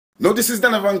Now this is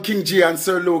Donovan King G and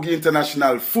Sir Logie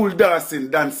International, full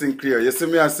dancing clear. You see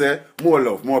me I say, more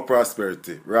love, more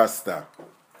prosperity. Rasta.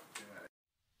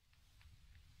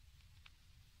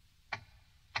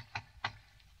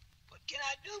 What can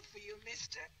I do for you,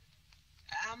 mister?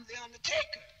 I'm the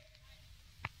Undertaker.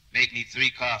 Make me 3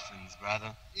 coffins,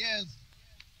 brother. Yes.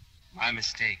 My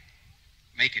mistake.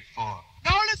 Make it 4.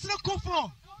 Now listen to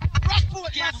Kufu.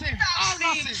 Rockport, massive. All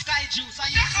massive. Sky Juice, are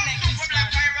you selecting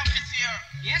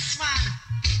Yes, man.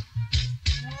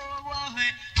 Whoa,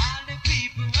 all the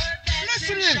people were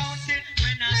dancing, shouting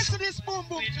when I Listen to this boom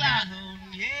boom clan.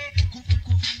 Yeah,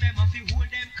 kufum them if you hold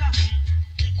them coffin.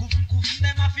 Kufum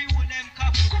them if you hold them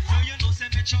coffin. Now you know say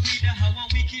me show me the how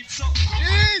and wicked so.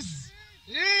 Is.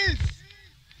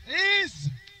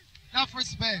 Enough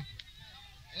respect.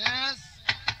 Yes.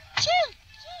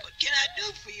 What can I do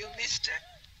for you, mister?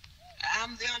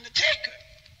 I'm the Undertaker.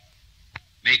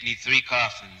 Make me 3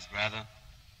 coffins, brother.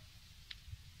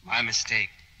 My mistake.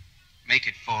 Make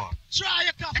it 4. Try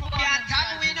your coffin. Can't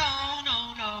tell me no.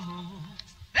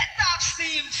 Let off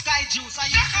steam, Sky Juice. Are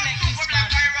you selecting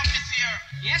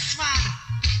Yes, man.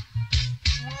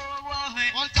 Whoa, all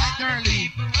time all the early.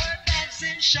 people were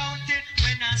dancing, shouting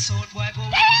when I saw boy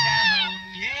going down.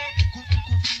 Yeah,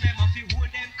 kufum them if you hold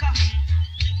them coffin.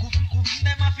 Kufum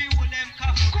them if you hold them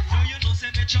coffin. Now you know say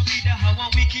me show me the how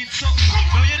and wicked so.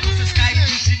 Now you know say Sky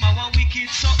Juice him how and wicked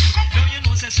so. Now you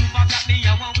know say Super Black me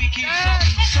how and wicked so.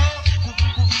 So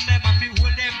kufum them if you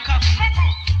hold them coffin.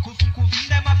 Kufum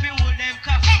them if you hold them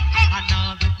coffin. And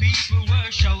all the people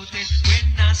were shouting when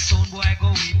that sound boy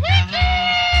going down.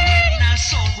 When that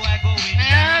sound boy going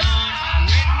down.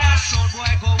 When that sound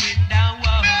boy going down.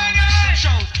 They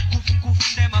shout kufum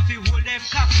them if you hold them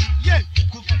coffin. Yeah.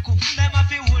 Kufum them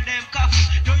if you hold them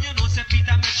coffin. Don't you know say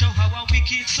Peter make show how a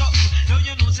wicked something. Don't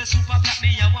you know say Super Black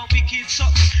me how a wicked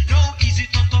something. No easy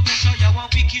to make sure you a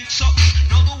wicked something.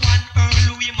 No the one Earl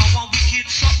Louis ma want wicked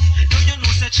something. Don't you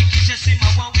know say Chicky Jesse ma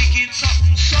want wicked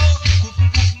something. So kufum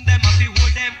them if you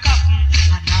hold them coffin.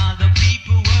 And all the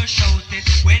people were shouting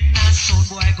when that sound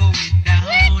boy going down.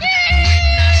 When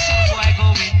that sound boy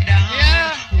going down.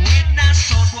 Yeah. When that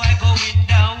sound boy going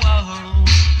down.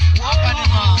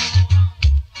 Whoa.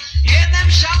 Hear them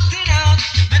shouting out.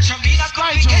 Make sure me not come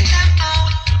Sky get Juice. them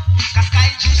out. Cause Sky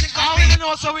Juice is I coming. want to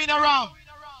know so we in a ramp.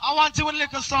 I want to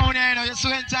lick a sound here, you know. You see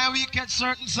when time we catch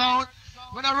certain sound.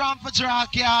 When a ramp for draw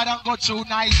card and go through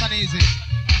nice and easy.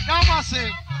 Now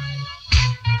massive.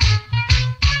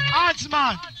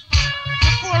 Artsman.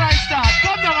 Before I start,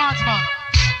 come down Artsman.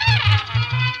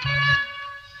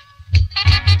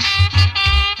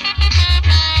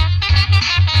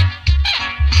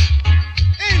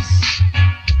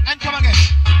 And come again,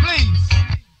 please.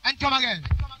 And come again.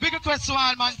 Big request to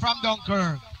all man from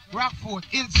Dunkirk, Rockford,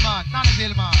 Hillsman,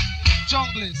 Nanavilleman,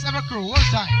 Junglist, every crew, all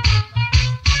time.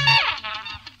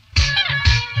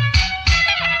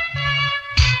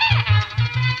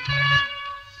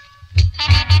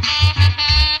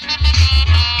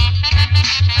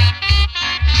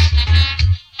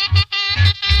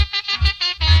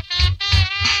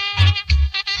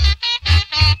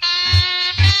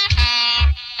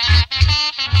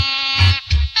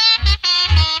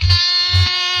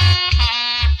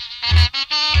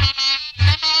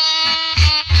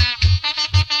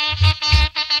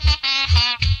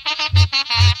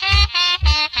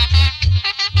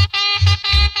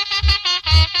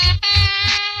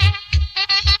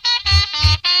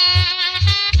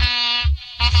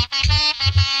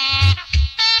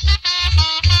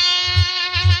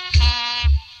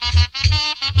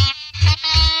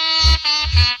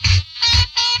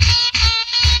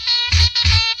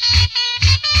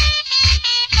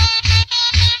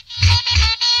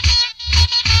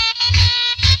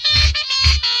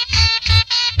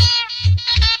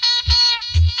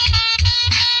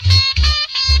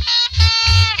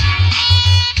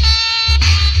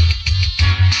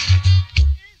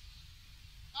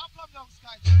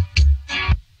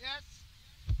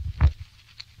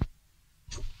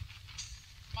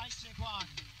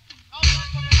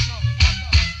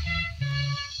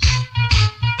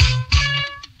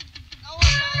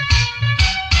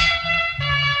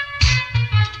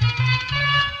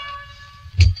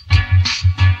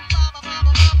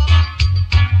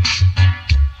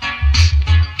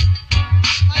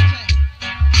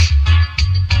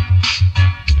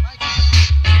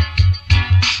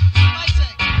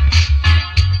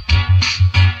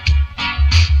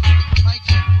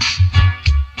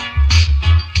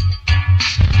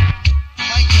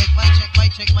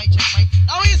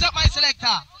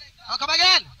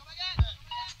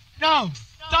 No,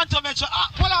 don't to mention.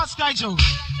 Pull out Sky Juice.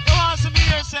 You want see me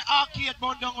here say arcade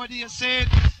burn down what you said.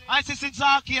 I see since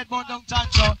arcade burn down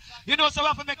Tancho. You know, so we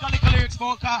have to make a little lyrics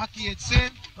for arcade, see?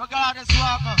 Regardless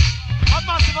what happen. But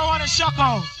massive, I want to shock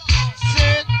out.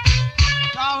 See?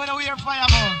 Now we don't wear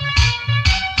fireball.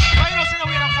 Why you don't say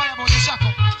we don't fireball, you shock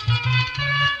out?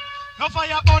 No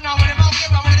fireball now, with him out here,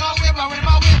 with him out here, with him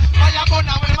out here. Fireball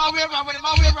now, with him out here, with him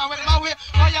out here, with him out here.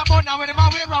 Fireball now, with him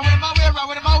out here, with him out here,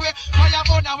 with him out here.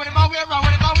 Fireball now, with him out here, with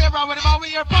him out here, with him out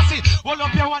here. Pussy, hold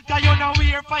up your one, cause you know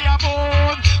we're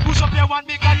fireball. Push up your one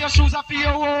because your shoes are for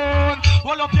your own.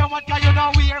 Hold up your one, cause you know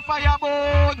we're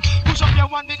fireball. Push up your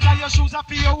one because your shoes are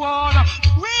for your own.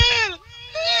 Will,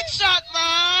 lick shot,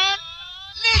 man.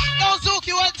 Lick, don't zook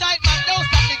you all tight, man. Don't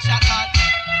stop lick shot, man.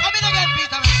 Come in again,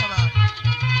 Peter, man.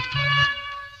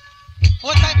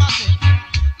 What time is it?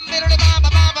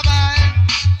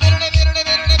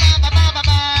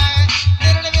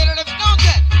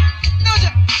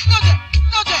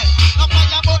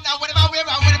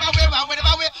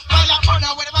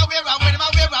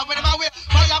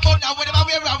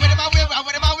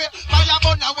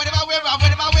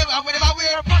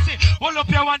 Hold up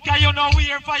your one, cause you know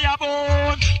we're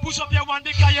fireball. Push up your one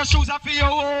because your shoes are for your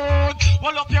own.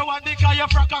 Hold up your one because your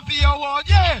frock are for your own.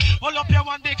 Yeah. Hold up your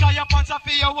one because your pants are for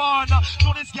your own.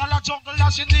 So this girl a jungle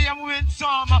lash in name win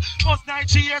some. First night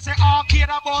she hear say arcade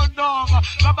a burn down.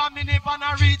 Grab a minute and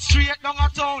a reach straight down a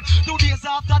town. 2 days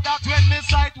after that when me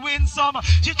sight win some.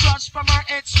 She trashed from her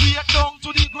head straight down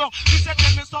to the ground. She said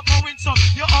tell me stop win some.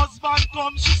 Your husband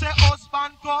come. She said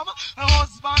husband come. Her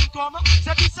husband come.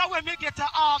 Say this is when me get a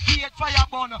arcade fire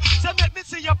burn. Say make me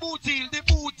see your boot heel, the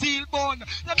boot heel bun.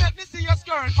 Say make me see your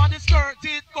skirt, for the skirt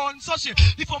it gone. So she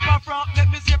lift up her frock, let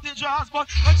me see if the drawers bun.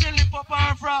 When she lift up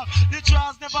her frock, the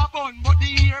drawers never bun. But the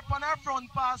ear on her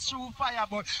front pass through fire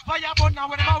burn. Fire burn now,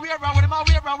 with them a wear, with them a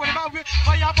wear, with them a wear.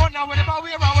 Fire burn now, with them a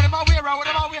wear, with them a wear, with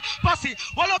them a wear. Pussy,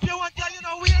 hold up your one girl, you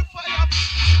know wear fire.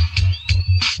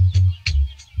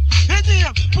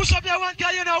 Indian, push up your one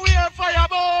girl, you know wear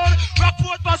fireball.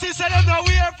 Rockport Passy said them no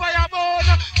wear fireball.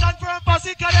 Sanford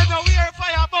Passy cause them no wear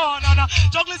fireball.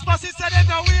 Douglas Passy said them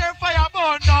no wear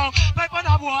fireball now. Pipe on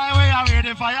a boy where I wear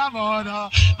the fireball.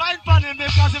 Find pan him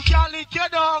because him can't lick your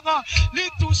dog.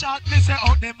 Lick too short, me say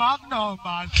out the magnum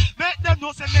man. Make them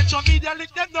know say Metro Media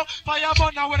lick them no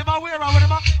fireball now. With them a wear, with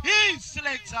them a he's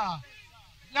selector.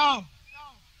 No,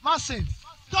 massive.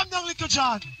 Come down, little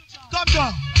John. Come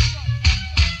down.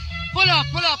 Pull up,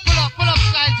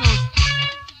 Skytoes.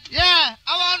 Yeah,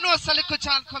 I want to know so little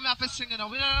chant come here for sing, you know.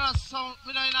 We don't know sound,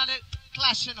 we don't know the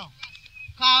clash, you know.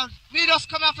 Cause we just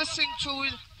come here for sing through, we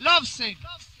love sing.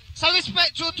 So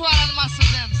respect you to all of the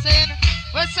masses them. Saying,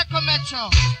 we're second Metro,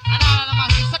 and all of the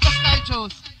masses, second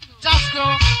Skytoes. Just go.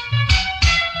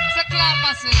 Second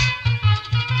massive.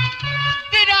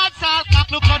 The dance hall,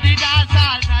 look how the dance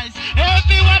hall nice.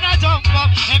 Everyone a jump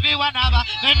up, everyone have a,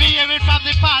 let me hear it from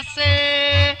the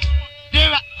passé.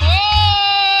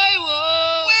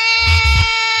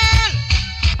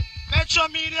 Metro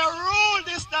Media rule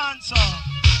this dancer.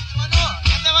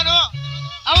 Never know.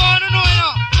 I want to know, you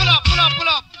know. Pull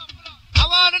up. I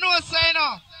want to know,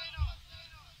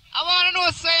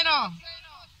 say no.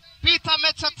 Peter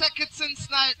Metro take it since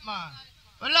night, man.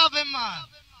 We love him, man.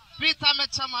 Peter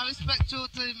Metro, man. Respect you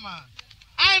to him, man.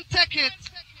 I'm take it.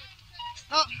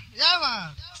 Oh, yeah,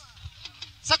 man.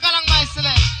 So go along my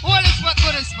select. Who is what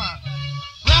good is, man?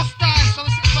 We have style, so we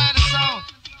see find the sound.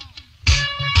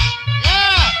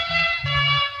 Yeah.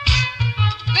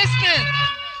 Listen.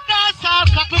 Dance all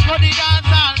cock, look how the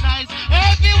dance all nice.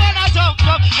 Everyone a jump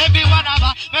up, everyone have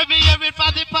a, maybe hear it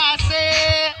from the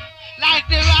passé. Like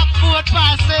the Rockford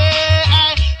passé,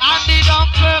 eh? And the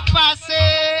Dunkirk passé,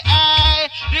 eh?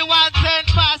 The 110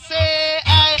 passé,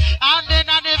 eh? And the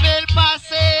Nannyville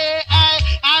passé, eh?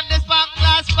 And the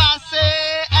Spanglass passé,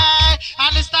 eh?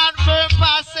 And the Stanford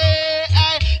passé,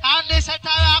 eh? And the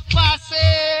Setarak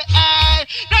passé, eh?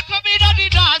 They come in on the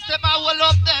dance, them a hold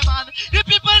up them, and the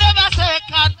people never say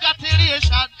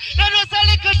congratulations. They don't say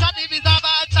little Johnny is a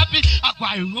bad chappy.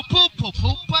 Agwai poop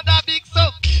on a big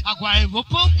song. Agwai poop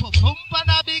on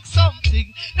a big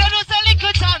something. They don't say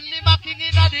little Johnny marking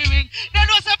in the ring. They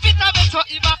don't say Peter Metro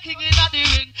he marking in the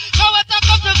ring. Now what I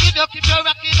come to give you, keep your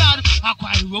rocking on.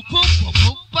 Agwai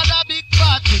poop on a big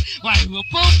party. Why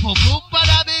poop on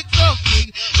a big something.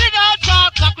 The dance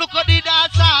all clock, look at the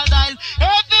dance all nice.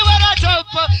 Everyone a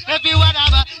jump up, everyone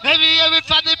have a, every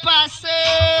from the passé.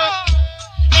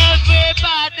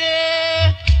 Everybody,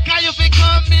 can you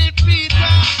become me, Peter?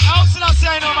 I also not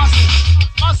say no,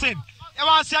 Massive. You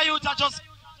want to see a youth that just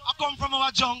come from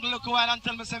our jungle, look a while and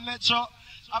tell me, say, Metro,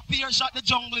 a peer shot the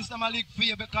jungle is them a lick for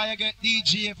you because you get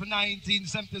DJ for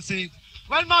 1976.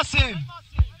 Well, Massive,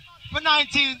 for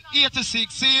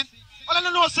 1986, see? Well, I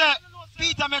don't know, say,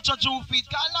 Peter Metro Jew feet,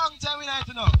 got a long time we like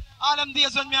to know. All them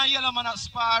days when me and Yellow Man at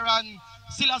spar and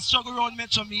still a struggle around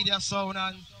Metro Media Sound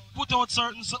and put out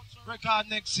certain record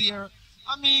next year.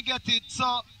 And me get it,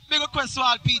 so big request to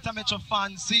all Peter Metro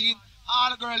fans, see? All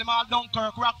the girls, all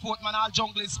Dunkirk, Rockport, man, all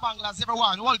Jungle, Spanglers,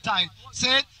 everyone, hold tight. See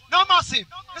it? No massive.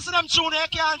 Listen to them tune, you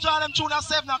can't enjoy them tune at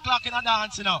 7 o'clock in a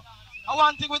dance, you know. And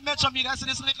one thing with Metro Media, I see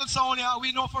this little sound here,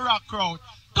 we know for rock crowd.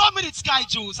 Come with it, Sky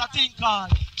Juice, I think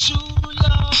called True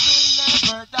Love Will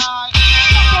Never Die.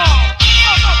 Come on!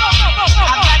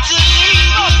 I've got to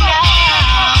leave you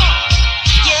now.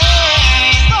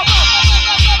 Yeah.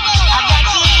 I've got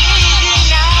to leave you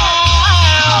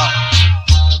now.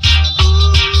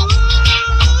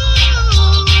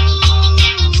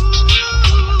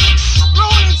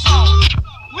 Rolling sound.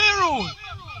 We rule.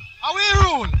 Are we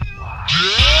rule?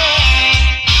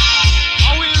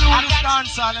 Are we rule this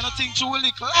dance hall and I think you will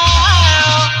little.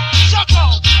 Shut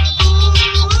up.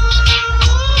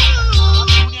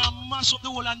 Mash up the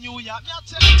whole of New York. Me I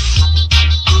tell you.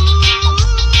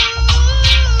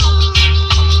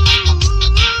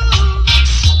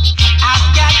 I've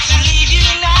got to leave you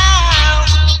now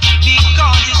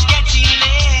because it's getting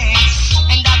late,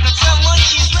 and I've got someone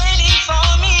she's waiting for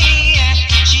me.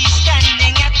 She's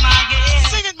standing at my gate.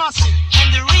 Sing it, massive. And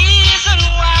the reason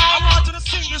why I want you to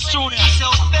sing this tune here. so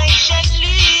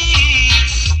patiently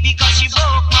because she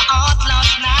broke my heart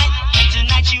last night, and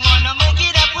tonight she wanna make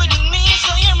it up with me.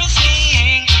 So hear me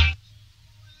sing.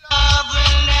 Love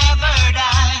will never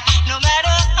die, no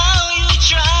matter how you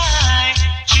try.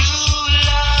 True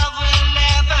love will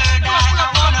never die. I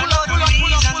wanna know the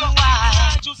reason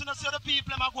why. Choosing to see the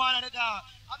people I'm going at the door.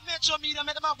 I Metro Media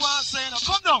make them go and say, no,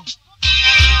 come down.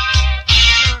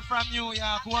 Girl from New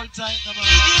York, hold tight, no man.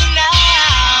 Leave you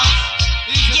now.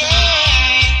 Easy, baby.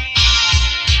 Yeah.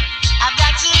 I've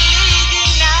got to leave you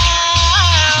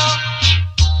now.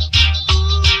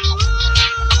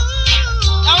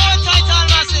 I want tight on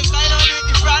massive, I don't do it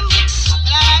in front.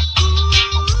 Right?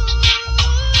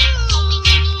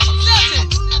 That's it.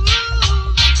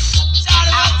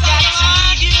 I've got to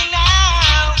leave you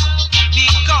now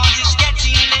because it's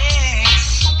getting late,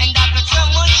 and I've got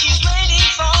someone she's waiting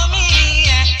for me.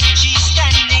 She's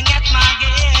standing at my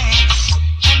gate,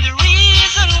 and the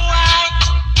reason why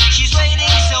she's waiting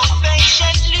so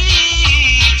patiently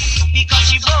because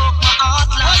she broke my heart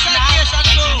last night,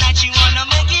 and tonight she wanna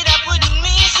make it up with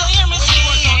me. So hear me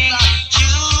sing.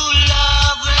 True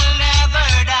love will never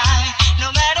die,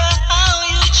 no matter how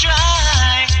you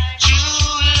try.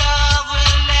 True love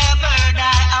will never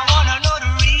die. I wanna know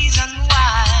the reason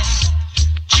why.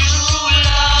 True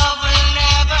love will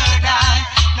never die,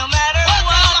 no matter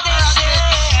what they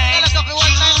say. True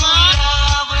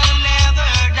love will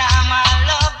never die. My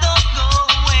love don't go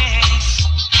away.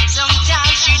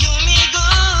 Sometimes she do me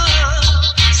good,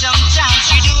 sometimes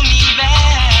she do me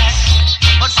bad.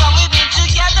 But from we've been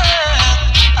together,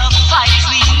 a fight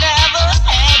we never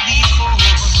had before.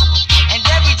 And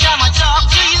every time I talk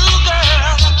to you,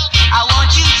 girl, I want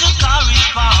you to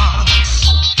correspond.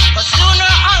 But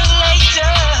sooner or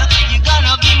later, you're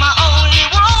gonna be my only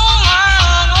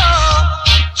woman. Oh,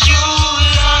 true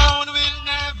love Will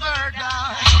never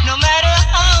die. no matter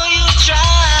how you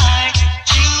try,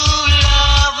 true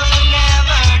love will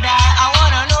never die. I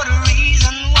wanna know the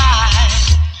reason why.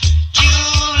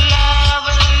 True love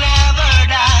will never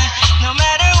die, no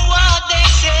matter what they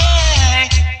say.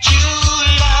 True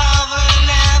love will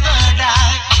never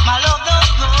die. My love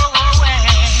don't go away.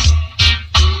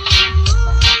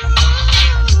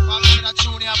 I'm in a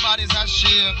tune here, body's a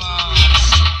shame, man.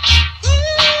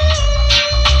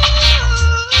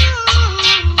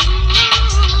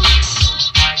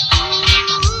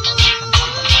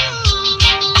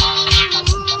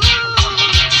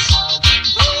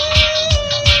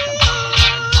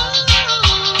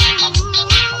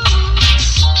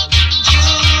 True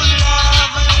love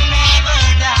will never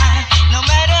die, no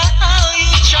matter how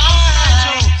you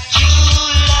try.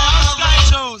 True love Sky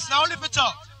Joes, now lift it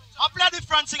up. I play the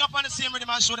front sing up on the same rhythm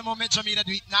and show them how Metro Media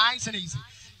do it nice and easy.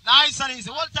 Nice and easy.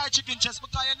 Hold tight chicken chest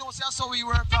because you know, see, that's how we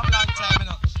work for a long time, you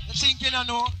know. You think you don't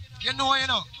know, you know, you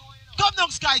know. Come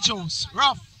down, Sky Joes.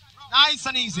 Rough. Nice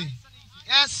and easy.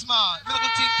 Yes, man. Little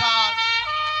thing called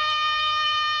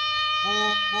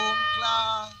Boom, Boom,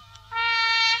 Clang.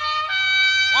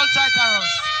 Hold tight,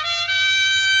 arrows.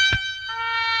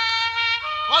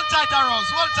 Hold tight, arrows.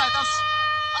 Hold tight.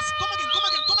 Come again, come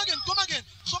again, come again, come again.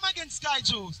 Come again, Sky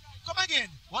Joes. Come again.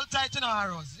 Hold tight in our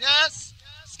arrows. Yes.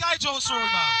 Sky Joes roll, man.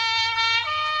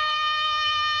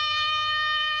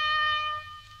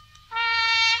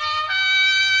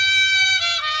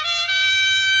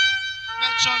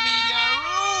 Metro Media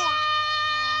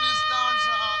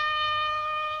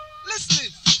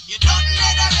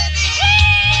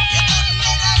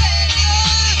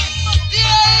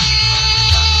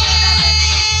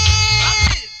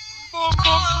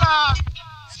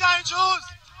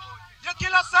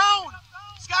sound.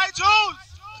 Sky Jones.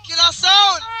 Killer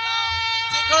sound.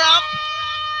 Take her up.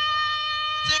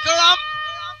 Take her up.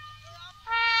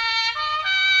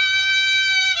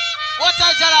 What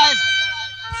touch your life?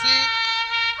 See?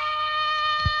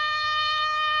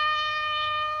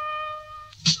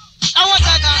 I want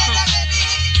that to.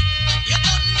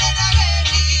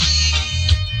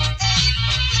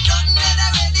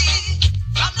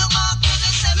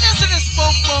 Listen to this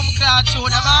boom boom clad tune,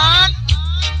 man.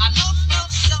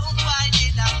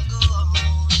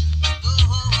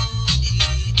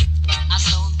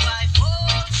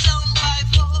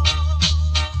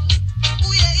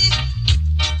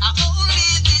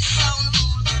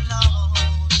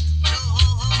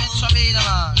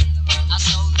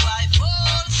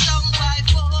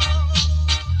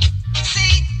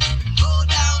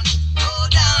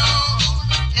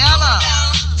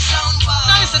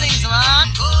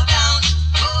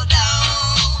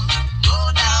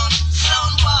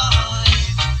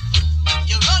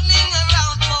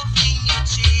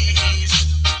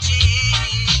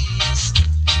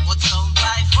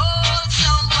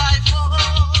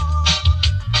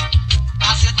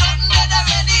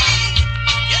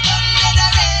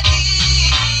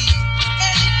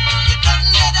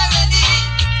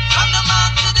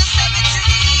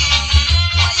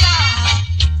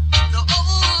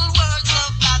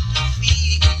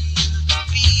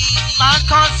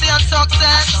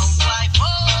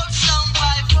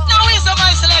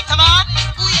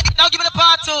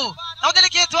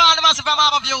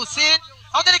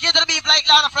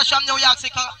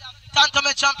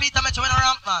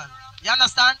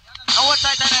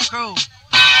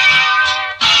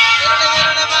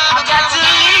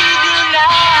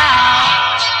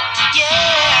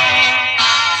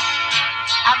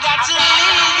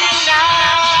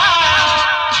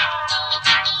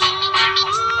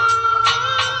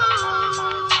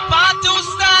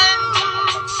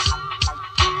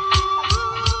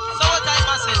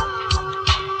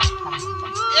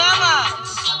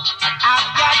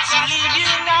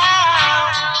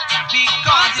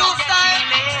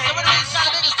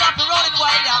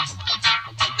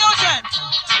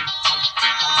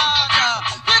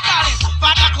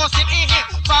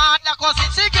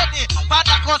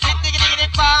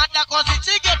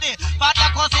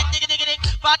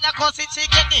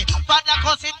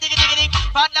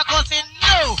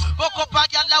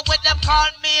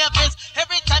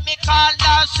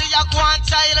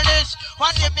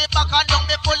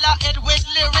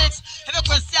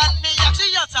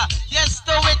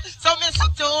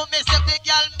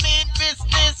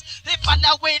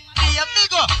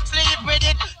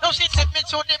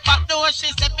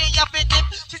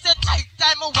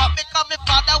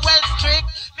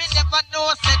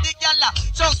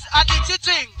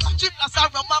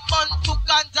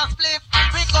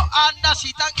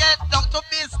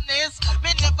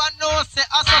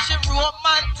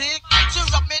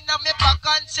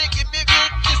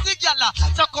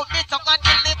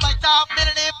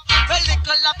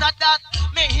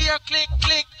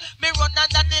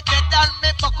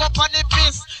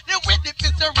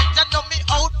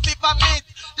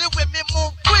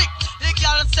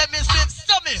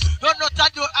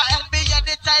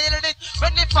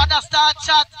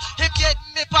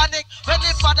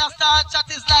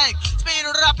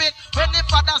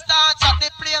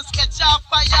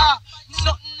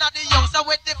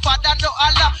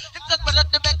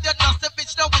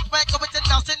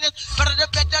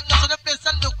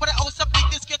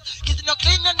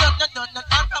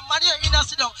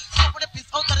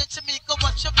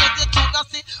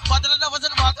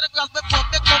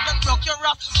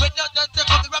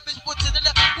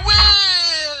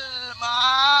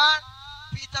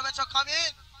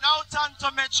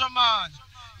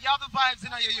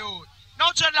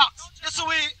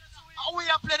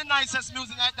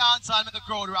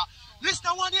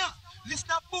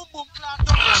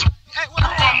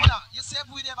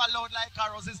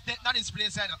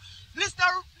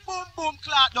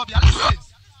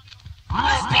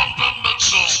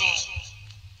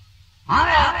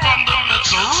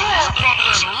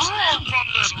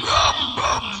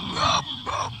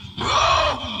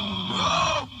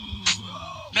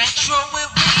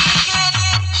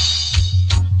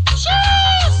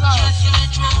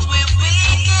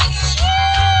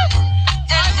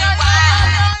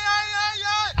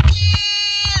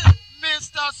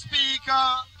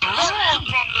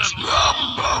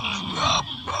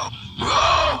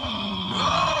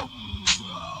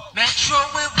 Metro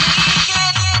will be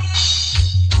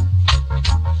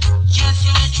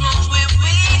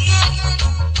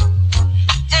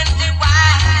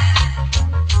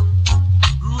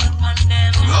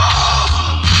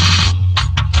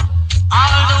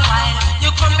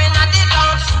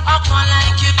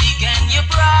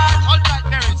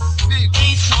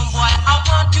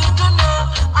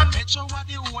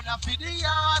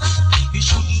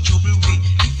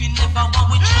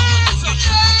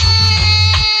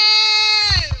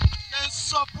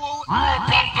support.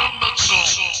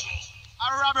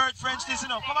 Robert French,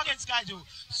 listen up. Come again, Sky Joe.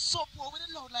 Support with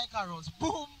a loud like arrows.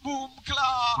 Boom, boom,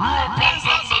 clap. Yeah.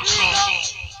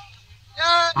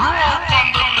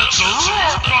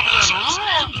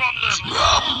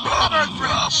 Robert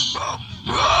French.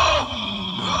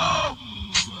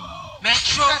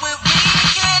 Metro we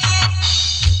wicked.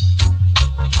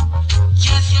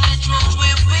 Yes, Metro we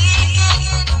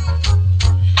wicked.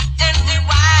 And we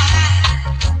wild.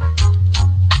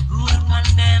 Rule upon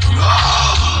them.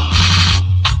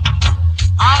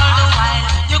 All the while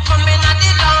you come in at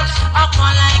the dance, up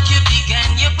one like you big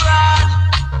and you broad.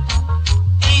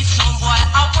 Hey, some boy,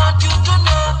 I want you to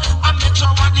know I'm Metro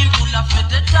what the ruler for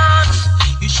the dance.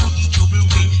 You shouldn't trouble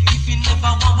me. If you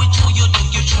never want with you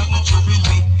don't you shouldn't trouble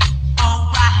me.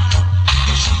 Alright,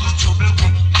 you shouldn't trouble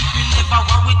me. If you never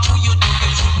want with you don't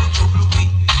you shouldn't trouble me.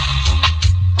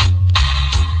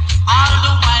 All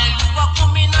the while you are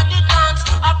coming at the dance,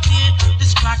 up here the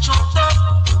scratch up top.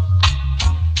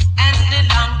 And the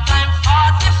long time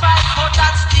 45, but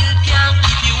that still can't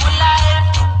keep you alive.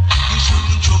 You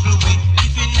shouldn't trouble me.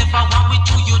 If you never want with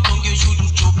you don't you shouldn't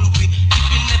trouble me. If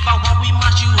you never want we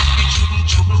mash you up, you shouldn't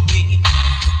trouble me.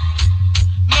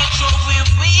 Metro we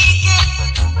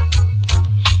wicked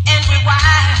and we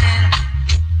wild.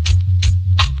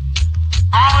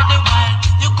 All the while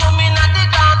you come in at the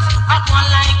dance, up one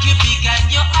like you big and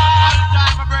you all.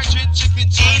 Time a virgin chicken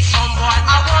Hey, some boy,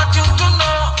 I want you to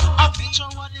know I'll be Metro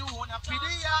what you wanna be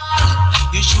the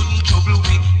yard. you shouldn't trouble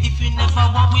me. If you never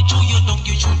want with you don't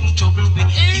you shouldn't trouble me.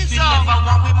 If you never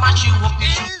want we mash you up, you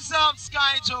should. Ease up,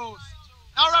 Sky Joes.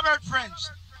 Now, Robert French,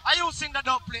 are you sing the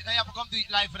dub plate? Now you have to come to it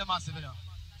live for the massive, you know.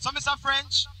 So, Mr.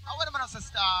 French, I want to say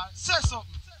star. Say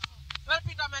something. Well,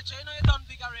 Peter Metro, you know you done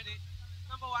big already.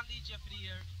 Number one DJ for the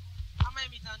year. I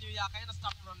might meet in New York, I ain't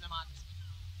stop from the mat.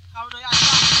 How do you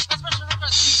stop? Especially the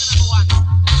first season number one.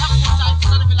 That's 4 times,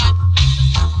 none of you like.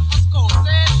 Let's go,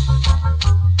 say it.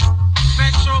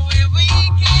 Metro we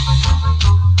wicked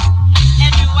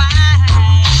and we wild.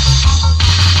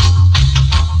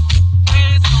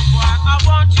 Well, some boy, I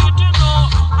want you to know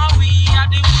how we are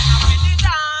the winner with the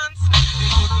dance. You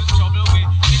shouldn't trouble with.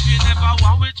 If you never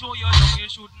want with you don't you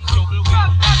shouldn't trouble with.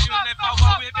 If you never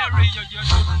want with bury you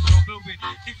shouldn't trouble with.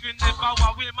 If you never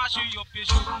want with mash you up, you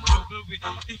shouldn't trouble with.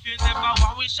 If you never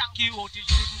want with shock you out, you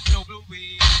shouldn't trouble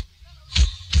with.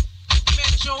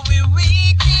 Metro we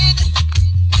wicked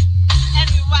and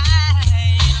we wild.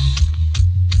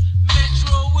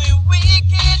 Metro we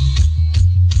wicked.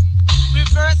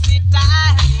 Reverse it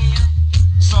time.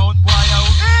 Sound boy, out.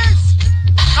 Ease.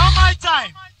 Now my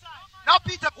time. Now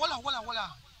Peter, hold on.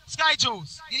 Sky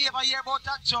Joes, did you ever hear about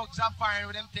that jugs are firing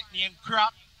with them technique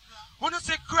crack? When you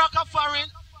say crack are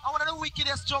firing, I one of the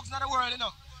wickedest jugs in the world, you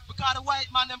know. Because the white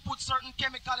man them put certain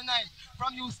chemical in it.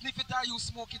 From you sniff it or you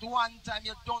smoke it one time,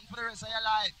 you're done for the rest of your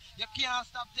life. You can't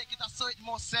stop taking it so it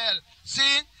must sell. See?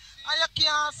 And you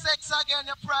can't sex again,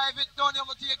 you're private done,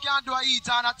 you can't do a eat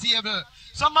on a table.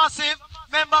 So massive,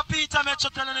 remember Peter Metro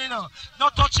telling you, know, no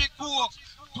touch it coke.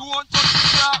 Don't touch it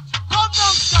crap. Come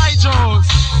down, Sky Joes.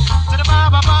 To the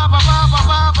bye. To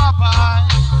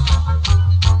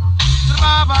the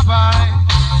bye.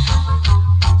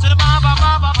 To the bye.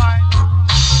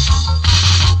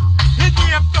 Hit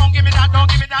me up, don't give me that, don't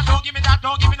give me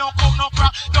no coke, no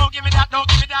crap. Don't give me that, don't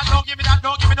give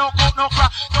me no coke, no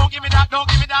crap. Don't give me that, don't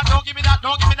give me that. Don't give me that.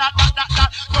 Don't give me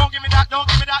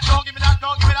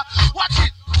that. Watch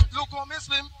it. Look how me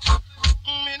slim.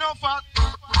 Me no fat.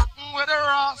 With the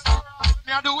rust.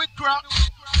 Me I do it crack.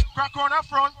 Crack on the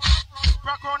front.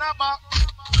 Crack on the back.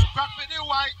 Crack for the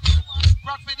white.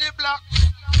 Crack for the black.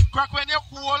 Crack when you're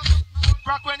cool.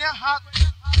 Crack when you're hot.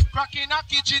 Crack in a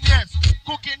kitchen, yes.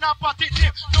 Cook in a pot,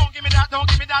 yes. Don't give me that, don't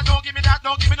give me that, don't give me that,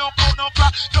 don't give me no coke, no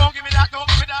crack. Don't give me that, don't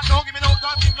give me that, don't give me no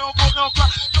coke, no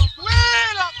crack.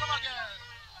 Wheel up, come again.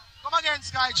 Come again,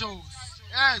 Sky Joes.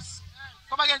 Yes.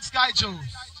 Come again, Sky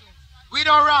Joes. We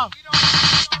don't run.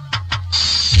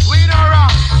 We don't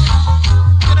run.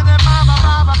 To the bye.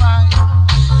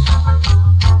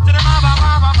 To the bye.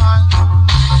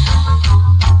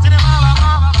 To the bye.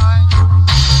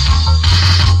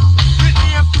 With me,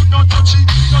 do not touch it,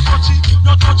 not touch it,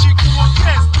 not touch it.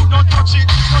 Yes, do not touch it,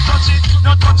 not touch it,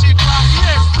 not touch it.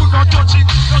 Yes, do not touch it,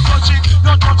 not touch it,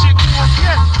 not touch it.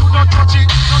 Yes, do not touch it,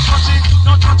 not touch it,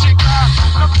 not touch it.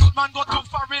 Some man go too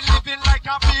far in living like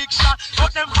a big shot.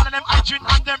 But them follow them hygiene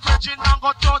and them virgin and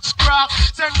go touch crack.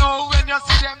 Say no when you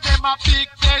see them a big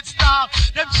dead star.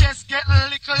 Them chest get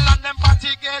little and them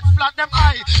body get flat them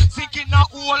eye. Sinking a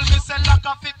hole, me say like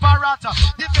a fit parrot.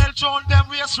 The bell round them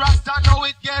race rasta, now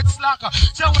it gets slack.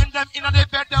 So when them in the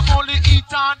bed, them only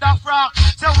eat on the frock.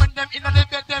 So when them in the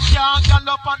bed, them can't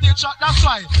gallop on the track. That's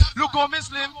why, look how me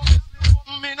slim,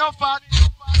 me no fat.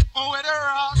 Oh, with the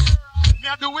ass, me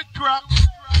I do it crack.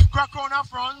 Crack on a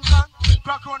front and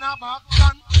crack on a back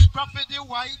and crack for the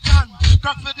white and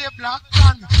crack for the black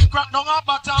and crack down a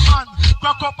bottom and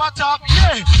crack up a top,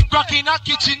 yeah. Crack in a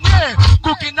kitchen, yeah.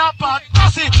 Cook in a pot,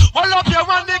 that's it. Hold up your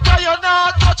one because you're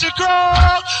not touch it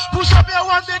crack. Push up your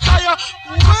one because you're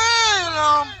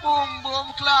well boom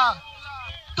boom clap.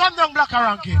 Come down black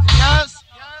ranking, yes.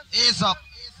 Ease up,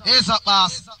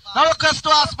 boss. Now request to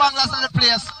our spanglers in the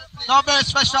place. Now very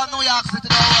special New York City,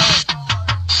 don't worry.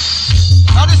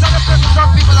 Now these are the places some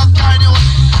people have carried you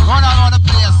run around the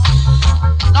place.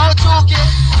 Now it's okay.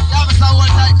 You have to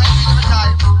hold tight, can you give it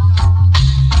time?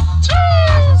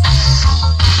 Cheers!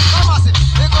 Come on, see.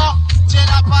 We go.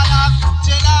 Chela palang,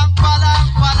 chelang palang,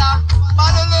 palang.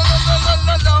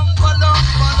 Malolololololong, bolong,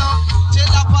 bolong.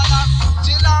 Chela palang,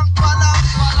 chelang palang,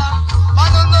 palang.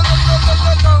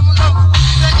 Malolololololong.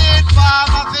 They need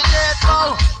farm of it,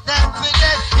 go. Them fit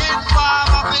it, in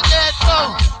farm of it,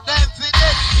 go. Them fit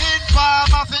it, in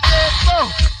farm of it, go.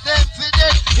 Them fit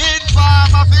it, in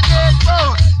farm of it,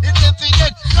 go. In them fit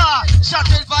it, nah.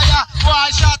 Shuttle fire, boy,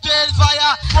 shuttle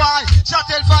fire, boy,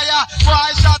 shuttle fire, boy,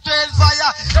 shuttle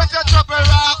fire. If you drop a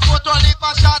rock, put only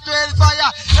for shuttle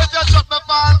fire. If you drop a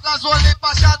ball, cause only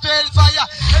for shuttle fire.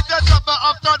 If you drop a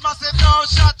uptown massive, no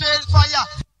shuttle fire.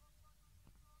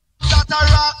 That a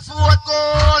rock foot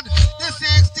gun. The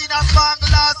 16 of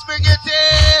Bangladesh, bring it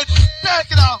in.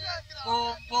 Take it out.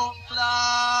 Boom, boom,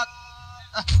 flat.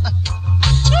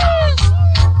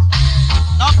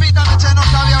 Now Peter, the chain up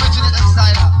how we originate them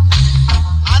side.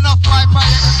 Enough wipe on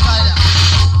them side.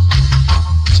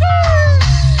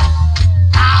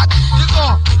 You go.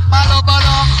 Malo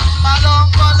balong,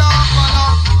 balong, balong,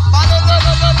 balong. Malo lo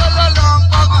lo lo lo lo long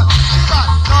bong. Shiba,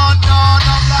 no black,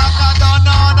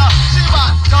 no. Shiba,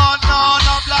 no black,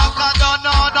 no. Shiba, no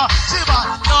black, no. Shiba,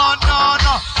 no black,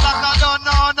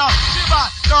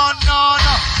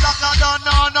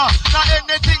 no. Now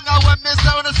anything I want me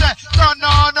say, no.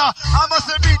 I must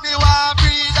beat me while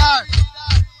breather.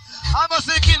 I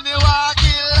must kill me while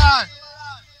killer.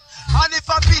 And if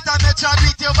I beat I make you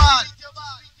beat your man.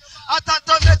 I thought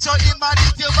to make you in my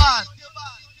beat your man.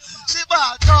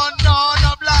 Shiba,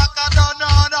 no black, no.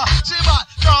 Shiba,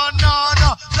 no black,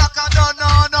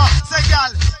 no. Say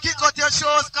girl, kick out your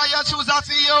shoes, cause your shoes are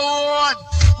for your own.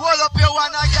 Hold up your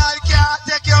one, a girl can't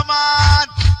take your man.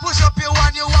 Push up your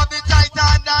one, you want it tight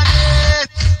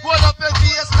underneath. Hold up your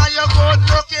face, now you're good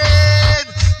looking.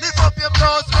 Lift up your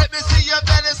blouse, let me see your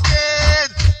belly skin.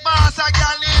 Mass a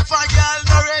girl, if a girl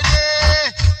not ready.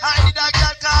 I need a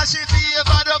girl cause she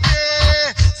favor the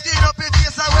pay. Skin up your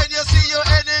face when you see your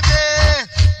enemy.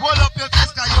 Hold up your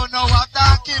face cause you know I'm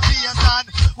donkey face. And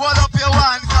hold up your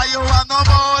one cause you have no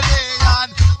money. And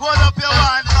hold up your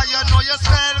one cause you know you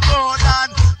smell good.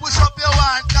 And push up your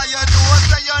one cause you know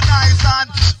say you're nice. And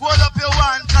hold up your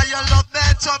one cause you love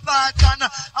nature pattern.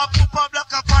 I put a block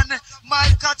up on the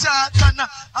mic a chat. And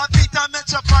I beat a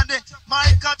match up on the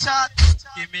mic a chat.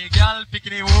 Give me girl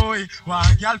picking it boy,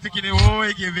 one girl picking it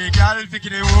boy, give me girl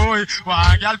picking it boy,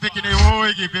 one girl picking it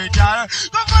boy, give me girl.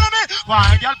 Don't follow me.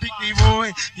 One girl picking it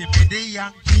boy, give me the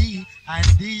Yankee and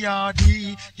the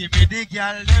RD. Give me the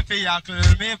girl them fi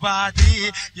yackle me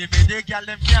body. Give me the girl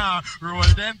them can roll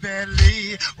them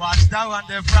belly. Watch that one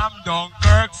them from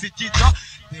Dunkirk City.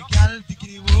 The girl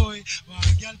picking it boy,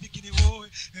 one girl picking it boy.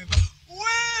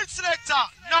 Weird selector.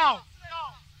 Now,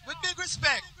 with big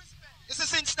respect, this is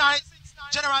since night.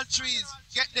 General Trees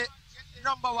get the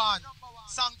 #1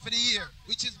 song for the year,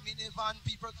 which is Minivan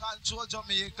People Control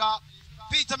Jamaica.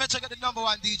 Peter Metro get the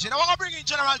 #1 DJ. Now we're going to bring in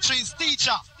General Trees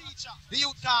teacher. The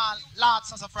youth call Lord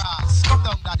Sassafras. Come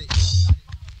down, daddy.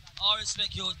 All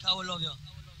respect you, I will love you.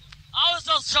 I was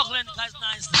just struggling because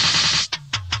nice.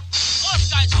 Oh,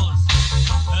 Sky Jones.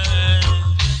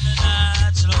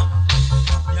 Natural.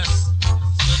 Yes.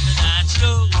 It's good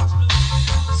natural.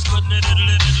 It's good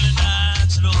natural.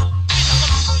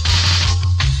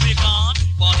 We gone,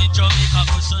 born in Jamaica,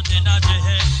 person in a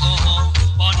head. Oh,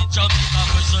 born in Jamaica,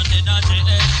 person in a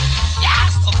head.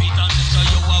 Yes, stop it and make sure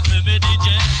you have me DJ.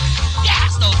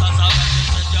 Yes, no, that's how I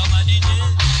said you're my DJ.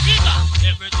 We got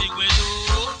everything we do,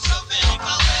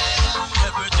 Jamaica way.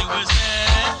 Everything we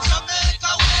say,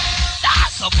 Jamaica way.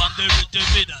 That's up on the rhythm,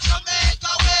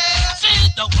 Jamaica way.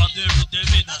 Sit down on the rhythm,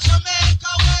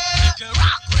 Jamaica way. Make a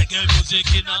rock, reggae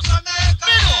music in a Jamaica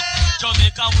way.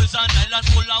 Jamaica was an island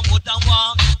full of wood and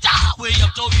warm. We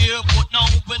have to hear, but now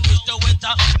when Mr.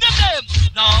 Winter, them.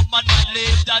 Now man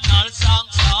live that all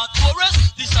songs start. Chorus,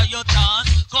 this are your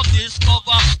dance. Come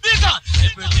discover. Bigger.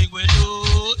 Everything we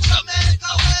do.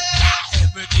 Jamaica way.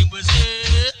 Everything we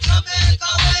say. Jamaica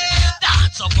way.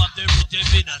 Dance up on the rhythm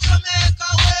in us. Jamaica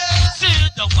way.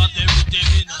 Sit up on the rhythm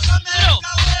in us.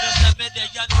 Just every day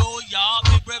you know ya.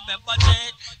 We remember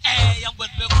day. Hey, and when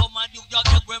we come and New York,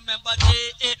 you remember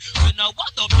day. We know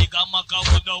what the bigger maca.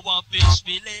 We know one fish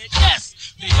village. Yes,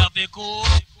 we have a go.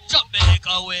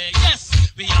 Jamaica way.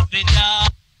 Yes, we have been there.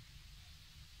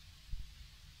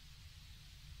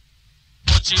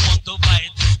 But she want to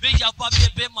fight. We have a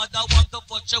baby mother want to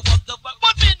fuck, she want to fight.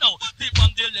 But we know, sleep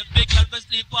on the left, big girl, we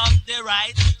sleep on the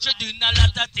right. She doing a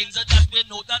lot of things that we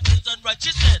know that isn't right.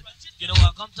 She said, you don't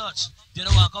want to come touch. You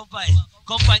don't want to come fight.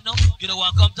 Come fight now. You don't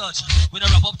want to come touch. We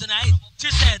don't wrap up tonight. She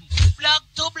said, black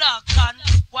to black and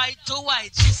white to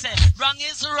white. She said, wrong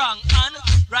is wrong and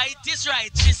right is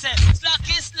right. She said, slack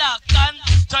is slack and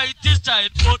tight is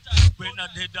tight. But when I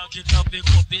did that, get up, pick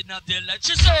up in the daylight.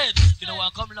 She said, you don't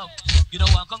want to come love. You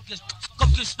don't want to come kiss.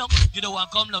 Come kiss now. You don't want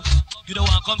to come love. You don't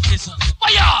want to come kiss.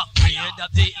 Fire! Fear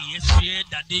that the ears, fear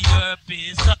that the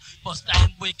earpiece. First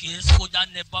time we kiss, could I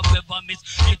never ever miss.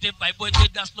 85 with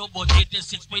it, that's no but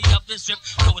 86. We have the strip.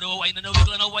 So we wine and a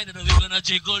wiggle and a wine and a wiggle and a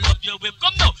jiggle up your whip.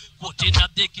 Come now. Put in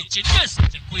at the kitchen. Yes,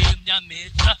 the queen ya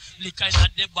mate. Liquor in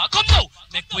at the bar. Come now.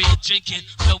 Make we drink it.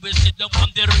 So we sit down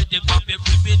on the rhythm.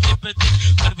 We everything.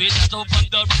 When we stop on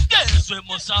the dance, we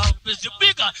must have busy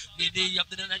bigger. Need up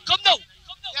to the night. Come now.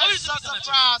 Yes, as a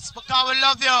frost, because we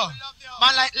love you.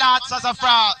 Man like lots as a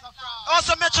frost.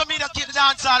 Also, Metro Media keep the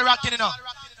dance all rocking, you know.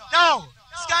 Now,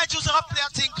 Sky Juice have play a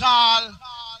thing called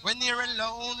When You're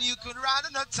Alone, You Could Ride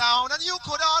in the Town, and you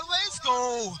could always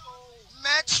go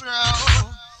Metro.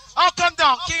 Oh, come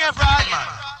down, King Efraim.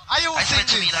 Are you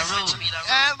singing?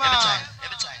 Yeah, man.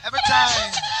 Every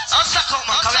time. Oh, suck out,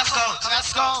 man.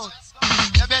 Let's go.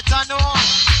 You better know.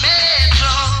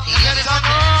 Metro. You better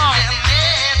know.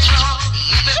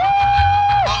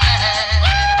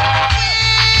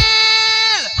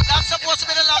 That's supposed to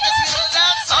be the longest people in the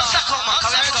dance.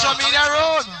 Metro Media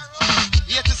Road.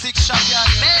 86 shot here.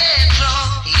 Metro.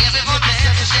 Everyone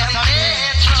dance.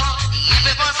 Metro.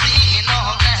 Everyone singing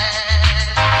all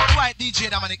night. White DJ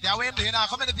Dominic, they're waiting here now.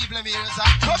 How many people in here?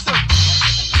 What's up?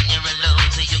 When you're alone,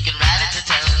 so you can ride it to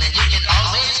town and you can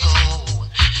always go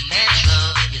Metro.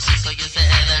 You see, so you said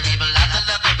there even lots of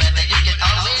love you better. You can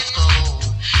always go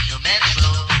Metro.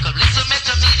 Come listen,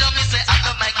 Metro me, don't me say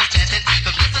after Mikey chanting.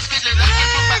 Come listen, speed the rockin'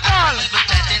 from my eyes, even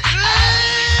chanting.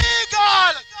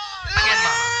 Legal! Again,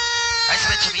 man. I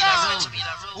spent Metro Media Road.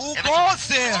 Who goes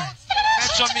there?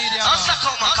 Metro Media. Oh, suck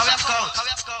out, man. Come here, scout.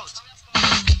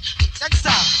 Next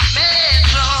time.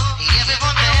 Metro.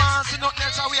 Everyone I dance. want to see nothing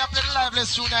else. We have played the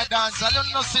liveliest tune I dance. I don't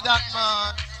know see that,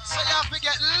 man. So you have to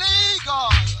get legal.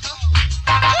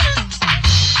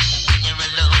 When you're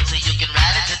alone, so you can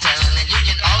ride it to town and you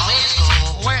can always go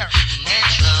Where?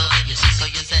 Metro. You see, so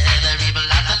you said there even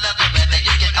lots of love you better.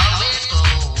 You can always go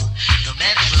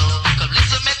Metro. Come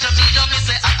listen, Metro me, don't me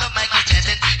say after Mikey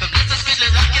chanting. Come listen, speedly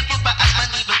rockin', put my ass, man,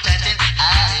 even chanting.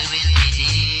 I will be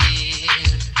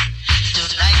here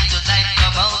tonight,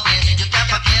 come on, yeah. You can't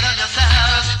forget all your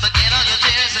sorrows, forget all your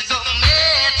tears and go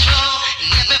Metro.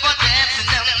 Everyone dancing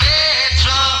down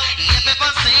Metro.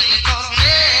 Everyone singing go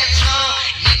Metro.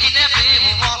 Making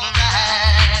everyone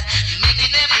right.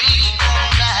 Making everyone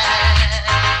right.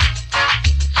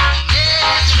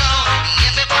 Metro.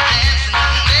 Everyone dancing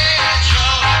down Metro.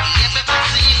 Everyone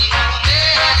singing go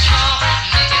Metro.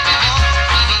 Make everyone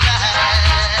feel right.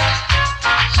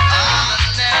 All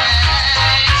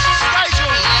night. Sky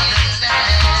Joe.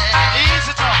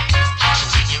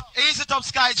 Ease it up,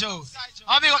 Sky Joe.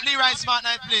 I'll be up Lee Ryan Smart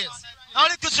Night Place. Now,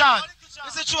 Little John,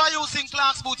 is it true you sing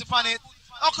Clark's Booty on it?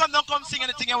 How come don't come sing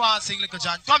anything you want to sing, Little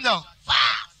John? Come down.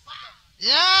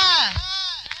 Yeah.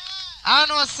 I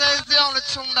know say it's the only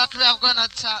tune that we are gonna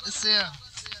chat this year.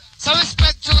 So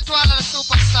respect you to all of the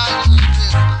superstars in the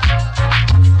place.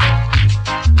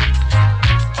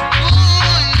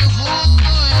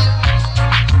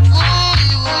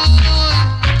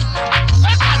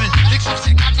 Mix up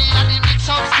sing and me and the mix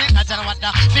up sing. I don't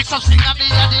wonder. Mix up sing and me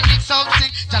and the mix up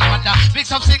sing. Don't wonder.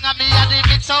 Mix up sing and me and the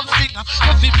mix up sing.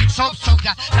 Coffee mix up so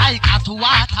good like hot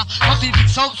water. Coffee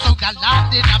mix up so good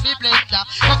land in a me blender.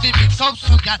 Coffee mix up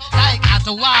so good like hot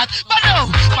water. But no,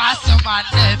 master man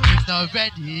left him not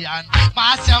ready and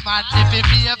master man left him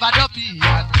ever don't be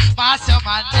and master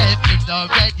man left him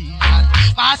not ready and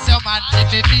master man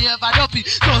left him ever don't be.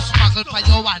 Just smuggle for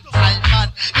your one time man.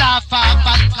 Laugh and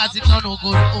bad cause it no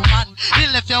good woman. He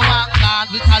left your one gone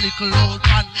with a little old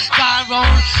man. Gone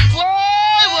round.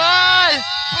 Why?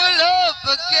 Pull up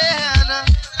again.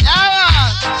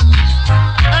 Yeah.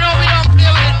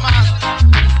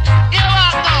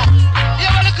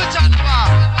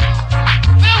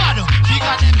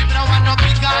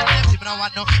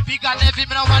 heavy,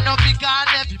 me no want no big and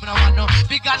heavy, me no want no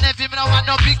big and heavy, me no want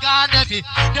no big and heavy.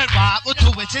 Then walk out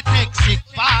to which it takes sick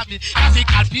for me. If he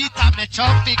can beat up me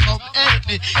chumpy, come help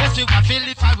me. Yes, we want feel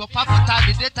if I will pop it out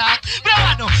with the talk. Me no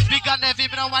want no big and heavy,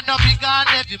 me no want no big and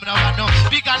heavy, me no want no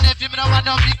big and heavy, me no want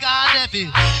no big and heavy.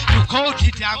 You go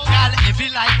get your girl heavy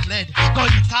like lead. Go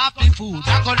eat half the food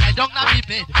and go lie down on me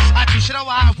bed. And she don't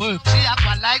want work, she act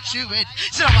like she read.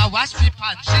 She don't want wash me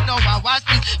pants, she don't want wash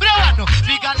me. Me no want no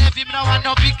big and heavy, me no want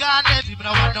no big and heavy, me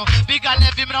no want no big and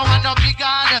heavy, me no want no big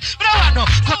and heavy. Me no want no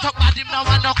cut up body, me no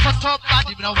want no cut up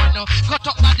body, me no want no cut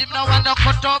up body, me no want no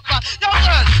cut up body. Yo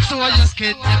girl, so your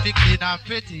skin be clean and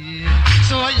pretty.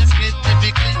 So your skin be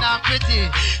clean and pretty.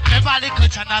 Me body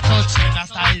cut and a touch and a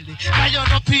styling. Now you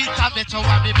know Peter Metro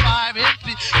want me pirate.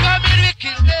 Come in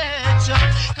Ricky Metro,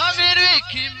 come in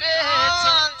Ricky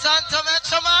Metro. Tanto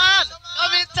Metro man.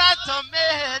 Come in Tanto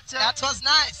Metro. That was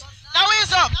nice. Now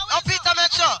ease up. Now Peter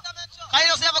Metro. I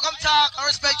just never come talk. I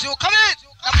respect you. Come in.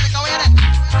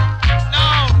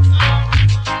 No.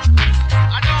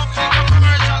 I don't think a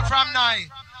commercial from now.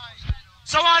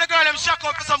 So all the girl them shock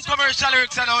up for some commercial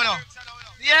lyrics and all.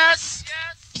 Yes.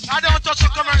 I don't touch a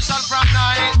commercial from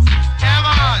now. Yeah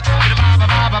man.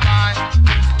 Bye.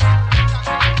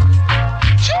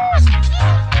 Choose.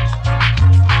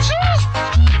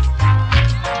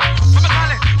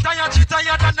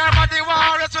 Tired than her body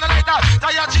warriors when I like that.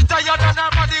 Tired than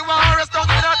her body warriors, don't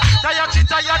get that. Tired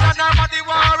than her body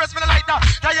warriors when I like that.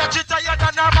 Tired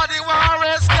than her body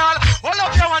warriors, girl. All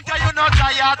of you want you know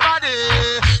tired body.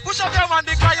 Push up your one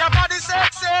because your body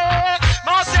sexy.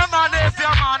 Mouse your man if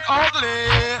your man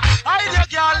ugly. Hide your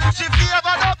girl if she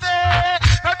favor the pay.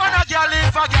 Right man a girl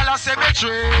if a girl a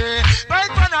cemetery.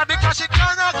 Right man a because she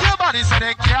can't knock your body, so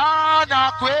they can't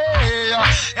knock way.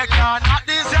 They can't knock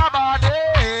this your body.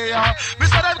 Me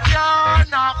say them can't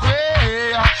knock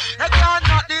way. They can't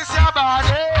knock this your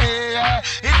body.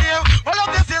 In you, all of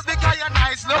this is because you're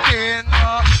nice looking.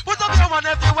 Put up your one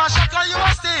if you want shot and you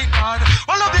are singing.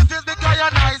 All of this is because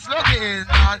you're nice looking.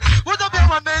 Put up your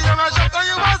one if you want shot and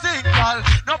you are singing.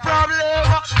 No problem,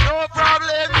 yeah.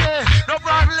 No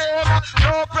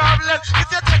problem.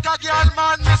 If you take a girl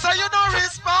man, me say you no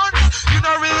response. Me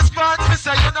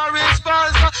say you no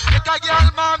response. Take a girl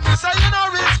man, me say you no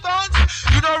response.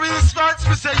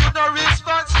 Me say you no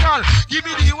response, girl. Give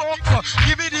me the walk, yeah.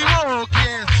 Give me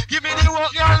the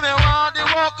walk, girl. Me want the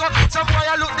walk. Some boy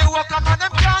I look the walk, man,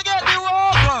 them can't get the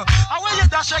walk. And when you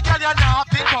dash a girl, you not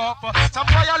pick up. Some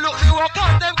boy I look the walk,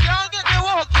 and them can't get the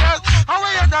walk, girl. And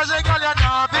when you dash a girl, you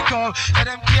not pick up. And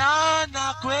them can't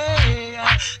knock way.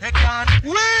 They can't.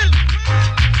 Will.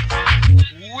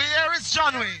 Where is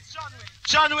John Wayne?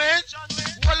 John Wayne?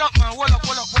 Hold up, man. Hold up.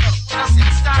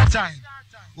 It's start time.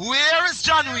 Where is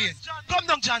John Wayne? Come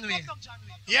down, John Wayne.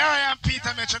 Here I am,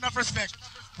 Peter Mitchell, enough respect.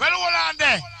 Well, hold on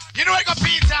there. You know I got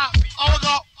Peter, I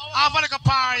go, I've got a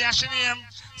party, she name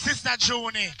Sister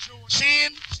Junie.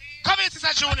 Sheen, come in,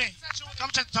 Sister Junie. Come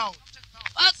check it out.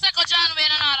 Well, Second John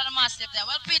Wayne and all of the massive there.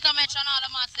 Well, Peter Mitchell and all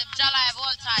the massive, Jalive,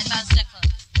 all tight and Second.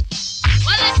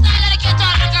 Well, let's not dedicate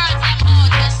all the girls them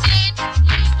out, you see?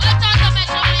 Well, talk to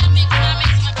Mitchell when you mix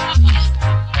my properly.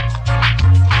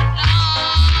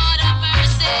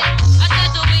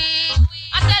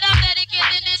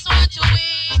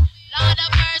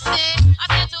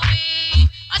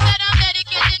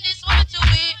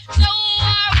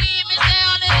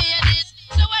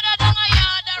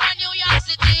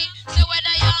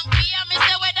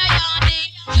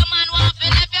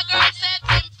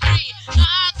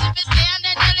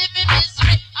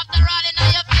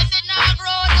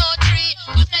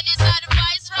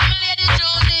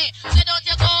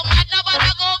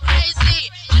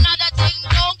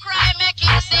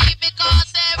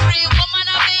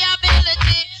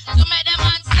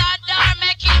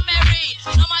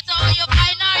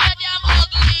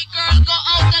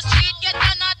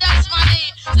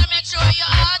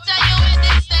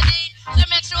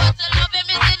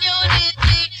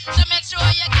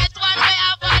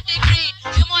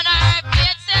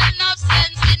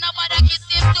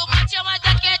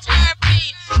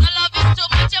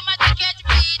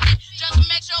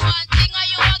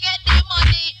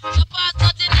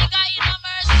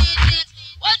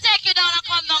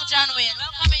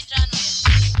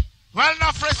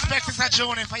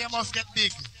 Junie, for you must get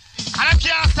big. And I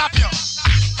can't stop you.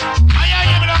 I hear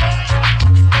you, brother.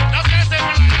 Just gonna say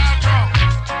me like that, bro.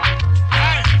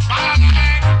 Hey, balalang,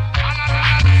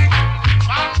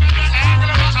 bang the angle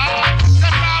of a hour.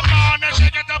 Step down, man, and she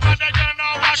get up and they get no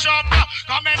wash up.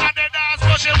 Come in at the dance,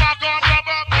 but she walk on rub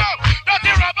up. No,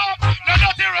 dirty rub up, no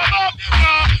dirty rub up.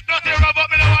 No, dirty rub up,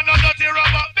 me don't want no dirty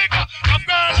rub up. Bigger, enough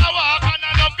girl I walk and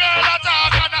enough girl I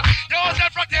talk and you was a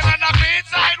fractal and a queen.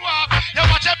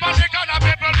 say panic on the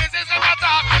people, this is an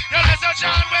attack. You listen,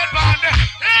 John Wayne Band.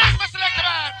 Here's my selector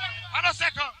man. And a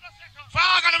second.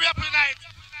 Far gonna be up tonight.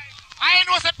 I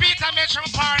know the Peter mention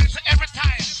parents every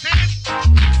time. See?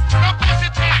 No pussy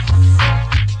test.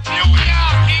 New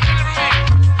York, King of the Ring.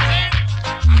 See?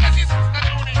 And this is the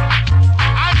tuning.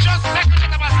 I'm just second to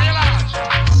the Basilage.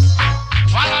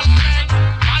 One on the leg.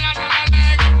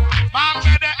 Bang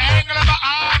with the angle of the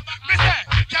arm. Me say,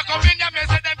 can't come in here, me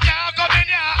say them can't come in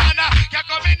here. And can't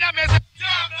come in here, me say.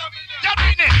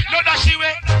 No that she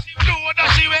way. Do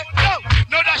that she way.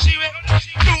 No that she way.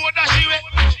 Do that she way.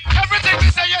 Everything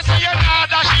you say, you know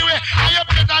that she way. And you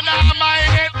better not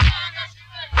mind it.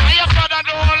 And your father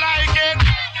don't like it.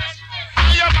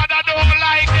 And your mother don't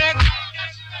like it.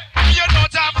 And you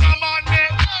don't have no money.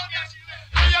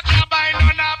 And you can't buy no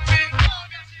nappy.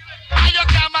 And you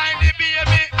can't mind the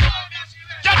baby.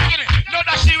 Just begin it. No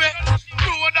that she way.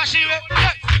 Do that she way.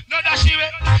 No that she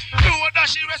way. Do that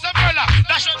she way. Some girl,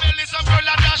 dash your belly. Some girl,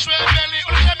 dash your belly.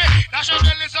 Look at me. Dash your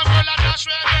belly. Some girl, dash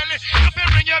your belly. You feel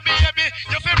bring your baby.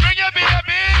 You feel bring your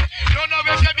baby. Don't know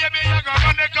if your baby you go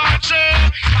run the country.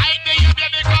 Might be your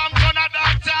baby come turn a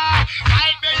doctor.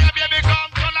 Might be your baby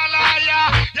come turn a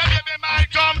lawyer. Your baby might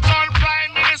come turn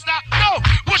prime minister. No,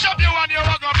 push up your one. You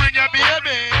are gonna bring your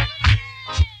baby.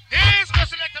 He's the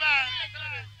selector man.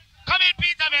 Come in,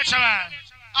 Peter Mitchell man.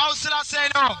 How should I say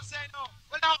no?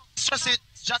 Well, now, stress it.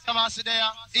 Just come out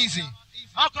there. Easy.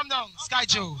 How come down? Sky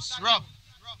Juice. Rob.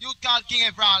 Youth called King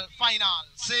Everall. Final.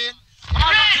 See? All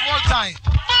up to one time.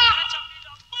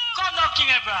 Come down,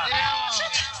 King Everall.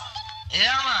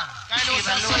 Yeah, man. I know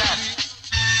that.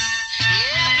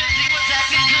 Everything was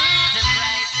acting good and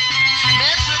right.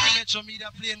 Metro Media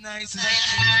play nice.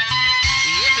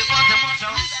 Everyone was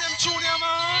on them junior,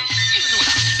 man.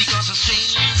 Because the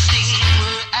strange things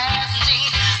were happening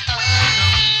on the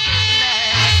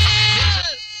weekend.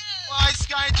 Why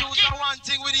Sky Juice are one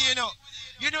thing with you know.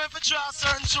 You know if you try a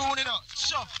certain tune, you know.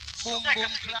 Sure. Boom, boom,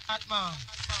 clap, man.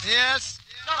 Yes.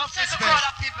 No, second crowd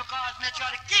of people call Metro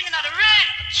the king of the ring.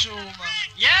 True, man.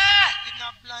 Yeah. You're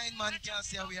not blind, man. Can't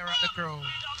see how we are at the crowd.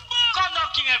 Come down,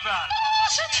 King Everall.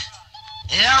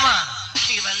 Yeah, man.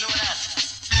 People know that.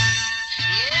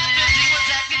 Everything was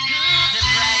acting good and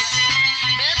right.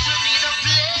 Metro need a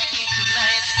play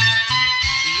tonight.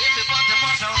 Everybody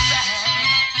was on that.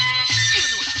 You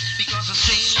know that. Because the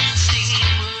strange things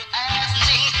were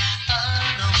happening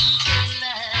on the weekend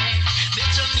night.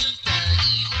 Metro need the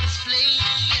evils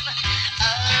playing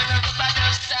on the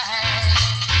rubber side.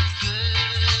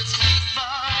 Girls with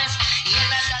boys in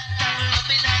a lot of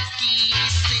loving and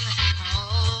kissing.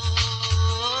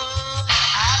 Oh,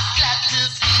 I've got to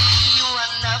be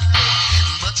one of them,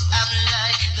 but I'm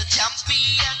like the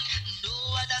champion. No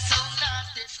other sound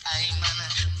like this. I'm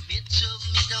Metro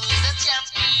Middle, the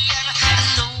champion.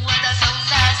 No other sound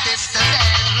like this to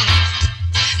them.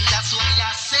 That's what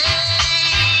I say.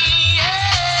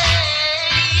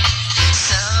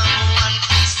 Someone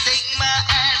please take my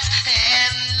hands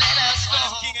and let us go.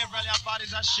 King Everall, your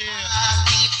bodies are shared. I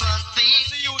keep on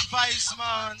thinking. The youth vice,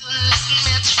 man. Listen,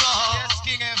 Metro. Yes,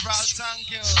 King Everall,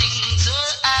 thank you. Things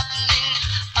are happening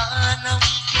on a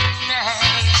weekend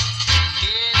night.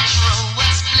 Metro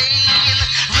was playing,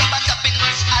 rubber tapping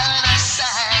was out of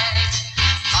sight.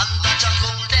 Under the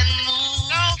golden moon,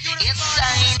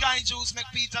 inside. Sky Juice make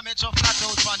Peter Metro flat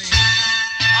out funny. I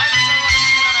just want to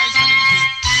see what nice and easy.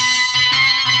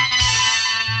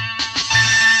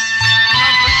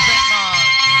 Love respect, man.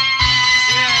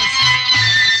 Yes.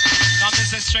 Now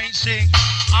this is strange thing.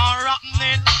 All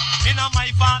happening in my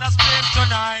father's place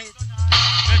tonight.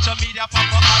 Metro Media,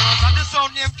 Papa Arrows, and the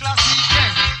sound name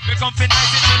KLASSIQUE. We come for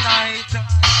night tonight.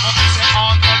 But we say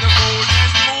under the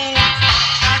golden moon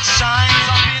that shines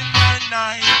up in the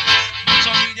night.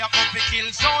 Metro Media come for kill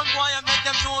sound boy and make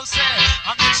them know say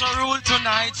I'm Metro rule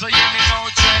tonight. So hear me now,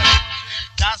 check.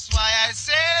 That's why I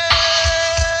say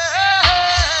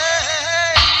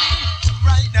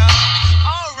right now,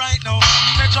 all right now.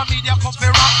 Metro Media come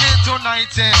for rock it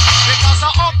tonight, because I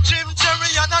up Jim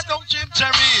Cherry and I don't Jim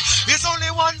Cherry. It's only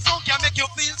one song can make you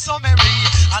feel so merry.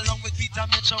 Along with Peter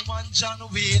Metro and John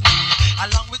Wayne,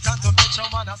 along with Tanto Metro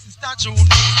and a sister Junie.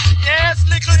 Yes,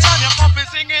 little John, your puppy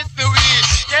sing it for we.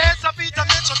 Yes, a Peter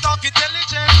Metro talk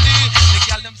intelligently. The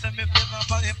girl them say me flavor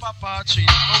for the papa tree,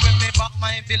 but when me back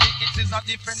my Billy, it is a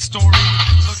different story.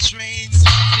 So trains,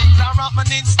 things are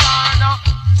happening star now.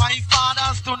 My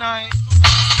father's tonight.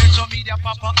 Metro Media,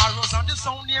 Papa Arrows, and the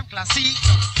sound name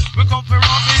KLASSIQUE. We come for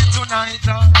rock it tonight,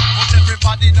 but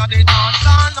everybody that they dance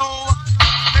I know.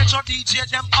 Metro DJ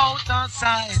them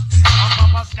outside, and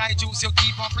Papa Sky Juice you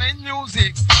keep on playing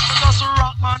music. So just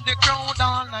rock man the crowd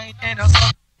all night and a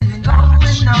song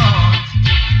going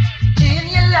on.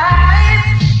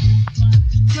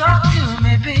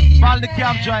 All the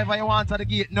cab driver you want at the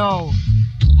gate now.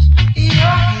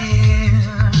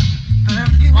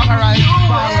 Alright,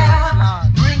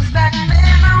 brings back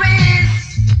memories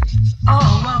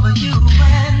all over you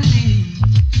and me.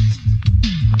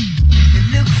 You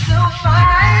look so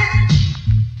fine,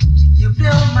 you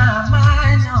blow my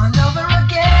mind all over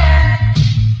again.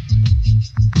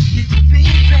 You baby,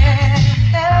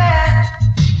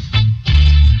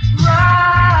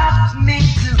 rock me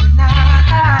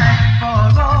tonight for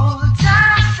old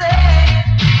time's sake.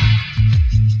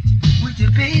 Would you,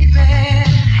 baby?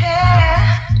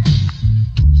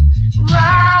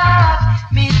 Rock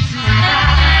me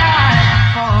tonight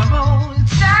for old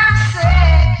time's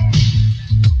sake.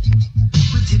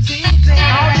 Would you, baby?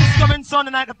 Now this coming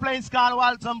Sunday night, the place called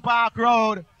Walton Park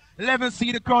Road.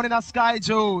 11C, the crowd in a Sky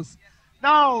Juice.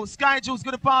 Now, Sky Juice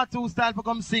got the part 2 style for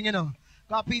come singing.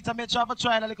 Because Peter may try to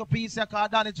try a little piece here because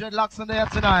Danny Dreadlocks on there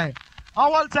tonight. I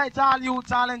will tight all you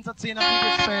talent entertainer, big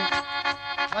respect.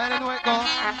 Well, anyway, go.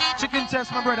 Chicken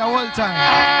chest, my brother, all time.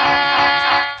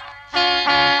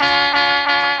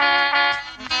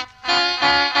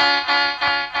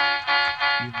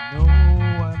 You know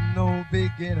I'm no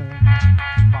beginner.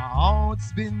 My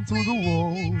heart's been to the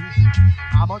wall.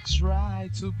 I'ma try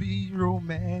to be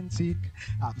romantic.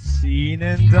 I've seen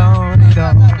and done it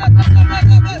all.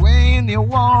 When he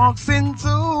walks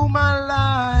into my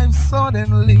life,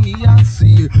 suddenly I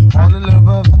see all the love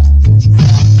of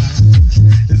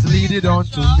is leading on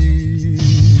to me.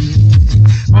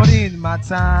 But in my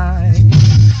time,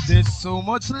 there's so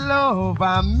much love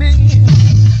I miss.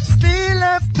 Still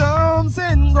left comes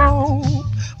and go.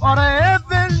 But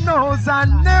heaven knows I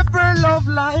never loved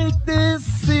like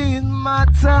this in my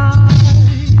time.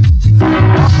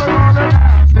 After all that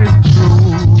I've been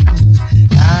through,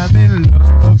 I'm in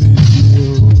love with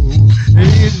you.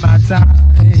 In my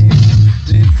time,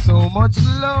 there's so much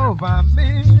love I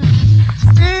miss.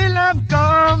 Still love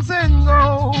comes and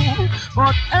goes,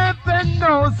 but heaven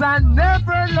knows I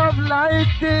never loved like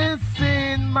this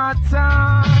in my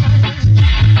time.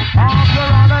 After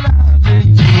all that I've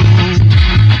been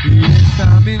through, yes,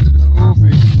 I'm in love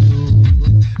with you.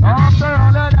 After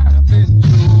all that I've been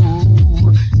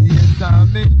through, yes,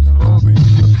 I'm in love with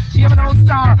you. Even though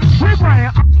star, we're going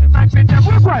ugly mic with them,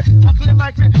 we're going ugly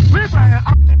mic with them, we're going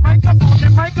ugly microphone, the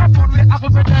microphone, we're ugly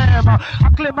with them,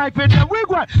 ugly mic with them, we're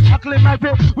going ugly mic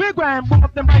with them, we're going boom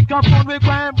up the microphone, we're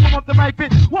going boom up the mic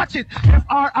with, watch it,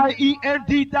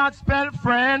 F-R-I-E-N-D, that spell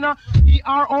friend,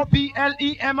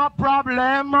 E-R-O-B-L-E-M, a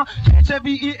problem,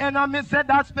 H-A-V-E-N, I miss it,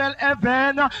 that spell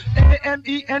heaven,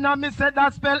 A-M-E-N, I miss it,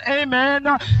 that spell amen,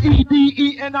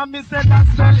 E-D-E-N, I miss it, that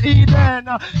spell Eden,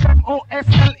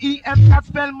 M-O-S-L-E-M, that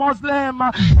spell Muslim,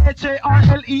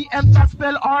 H-A-R-L-E-M, that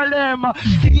spell Harlem,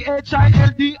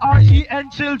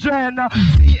 C-H-I-L-D-R-E-N, children,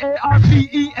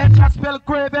 C-A-R-P-E-N, that spell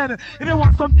Craven. If you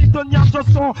want something done, you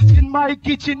just go in my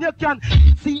kitchen, you can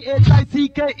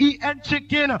C-H-I-C-K-E-N,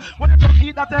 chicken. When you don't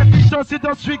eat that every just it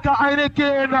just drink a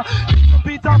Heineken.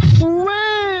 Peter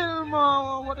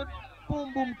Wilma, what a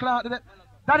boom boom cloud.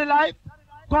 Daddy Life,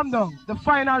 come down. The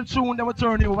final tune, they will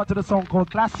turn you over to the song called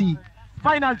Classique.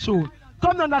 Final tune.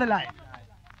 Come down, Daddy Life.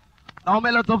 Now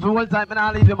me let up the whole time and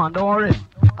I'll leave you, man, don't worry.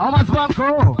 How much one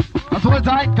crew? That's whole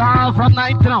time, Carl from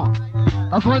 90 now.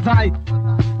 That's whole time.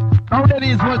 Now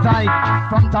Dennis whole time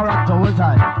from Toronto, whole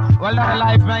time. Well, Daddy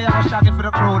Life, man, you have a shaggy for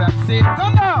the crew, that's it.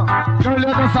 Come down. Girl,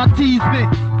 you just a tease me.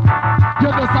 You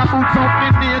just a boots up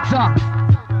in nature.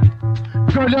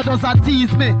 Girl, you just a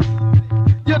tease me.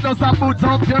 You just a boots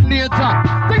up your nature.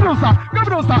 Take no sir, come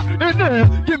no sir. In there,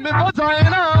 give me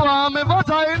vagina, want me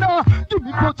vagina. Give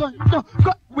me vagina.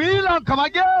 Wheel and come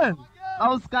again.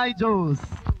 Now Sky Juice,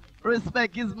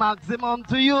 respect is maximum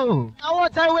to you. Now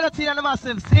what I will attain on the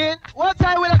massive scene? What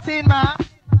I will attain, man?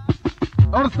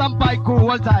 Don't stand by cool,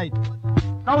 hold tight.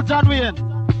 Now John Wayne.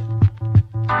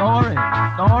 Don't worry,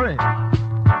 don't worry.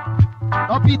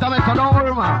 No Peter Metro, don't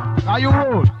worry, man. Are you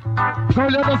old? Girl,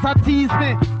 you just a tease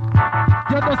me.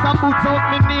 You just a boots out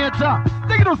me nature.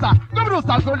 Take it no sir, come no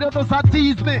sir. Girl, you just a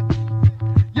tease me.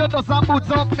 You just a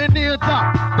boots up me nature.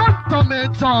 Don't come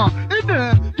in, in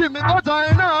there. Give me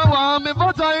vagina, want me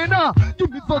vagina. Give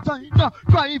me vagina,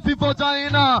 cry for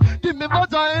vagina. Give me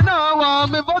vagina,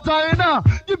 want me vagina.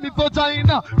 Give me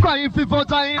vagina, cry for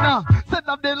vagina. Set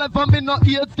up the life for me no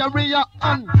AIDS carry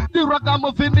on. The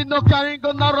ragamuffin me no carry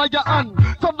gonna raya on.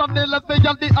 Some of the left me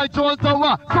and the eye told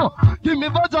tower. So give me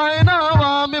vagina,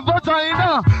 want me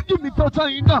vagina. Give me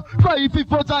vagina, cry for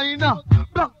vagina.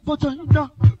 Black vagina,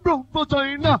 brown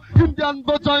vagina, Indian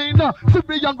vagina,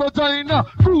 Syrian vagina,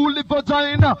 coolie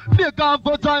vagina, nigger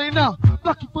vagina,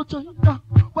 blacky vagina,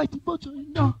 whitey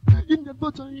vagina, Indian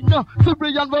vagina,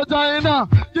 Cyprian vagina.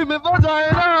 Give me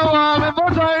vagina, want me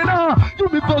vagina.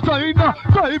 Give me vagina,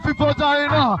 cry for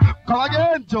vagina. Come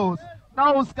again, Juice.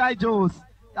 Now, Sky Juice.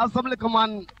 That's some little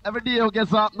man every day who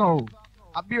gets up now.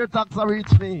 A beer tax will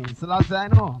reach me. So that's I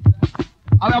know.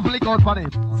 I have to lick out on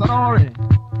it. So don't worry.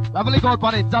 We have to lick out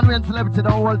on it. John Wayne celebrity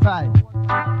the whole time.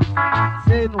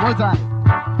 Saying whole time.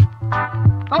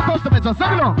 Now touch the measure.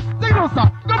 Sing it on. Sing it on,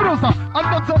 sir. Come on, sir. And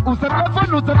don't say, who said left and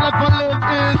who said left and live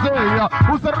easy.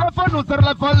 Who said left and who said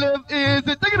left and live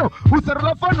easy. Take it on. Who said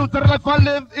left and who said left and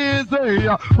live easy.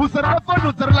 Who said left and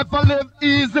who said left and live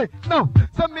easy. No.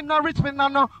 Some me no rich, me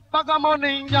no bag of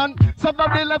money, and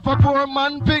somebody left a poor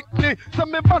man picnic.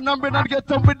 Some me born and bring and get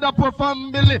up with a poor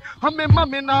family. And me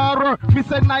mommy na work, me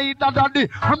say neither daddy.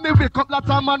 And me wake up lot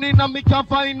of money and me can't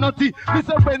find nothing. Me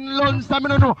say when lunch time, me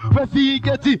no know where fi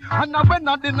get it. And when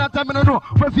at dinner time, me no know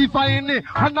where fi find it.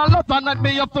 And a lot of night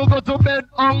me have to go to bed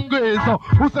hungry. So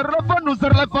who say rough and who say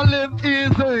left and live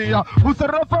easy? Who say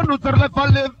rough and who say left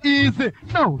and live easy?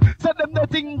 No, say them the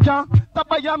thing ja,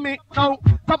 tapaya me now.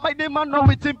 Tapay the man now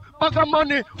with him bag of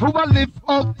money. Who a live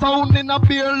uptown in a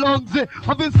beer lungs.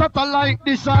 Having satellite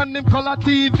dish and him color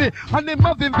TV. And him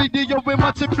having video we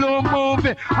watch him blow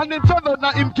movie. And him travel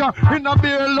na him car in a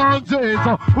beer lungs.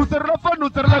 So who say rough and who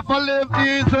say left and live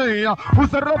easy? Who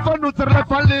say rough and who say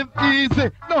left and live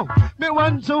easy? No, me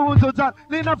want you to that.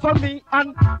 Lean up for me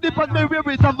and dip on me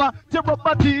where it have a terrible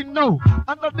body now.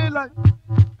 And the daylight,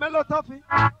 mellow toffee.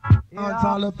 And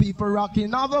all the people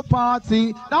rocking on the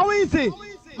party. Now easy.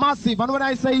 Massive, and when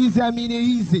I say easy, I mean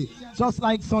easy. Just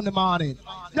like Sunday morning.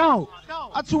 Now,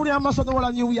 I truly am not the whole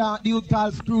of New York, the youth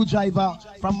called Screwdriver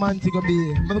from Montego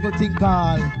Bay. I'm going to think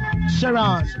called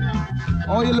Sharon.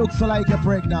 Oh, you look so like you're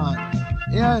pregnant.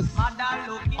 Yes.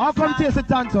 How come taste it,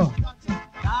 Tanto?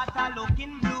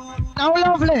 Now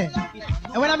lovely.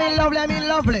 And when I mean lovely, I mean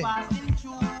lovely.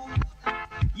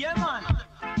 Yeah, man.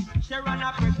 Sharon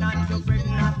a pregnant, you're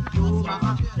pregnant. You,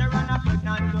 mama. Sharon a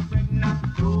pregnant, you're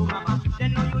pregnant. You, mama.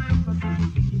 Then know you look so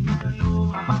sexy, you know,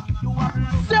 mama. You have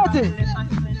look problem and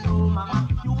say no, mama.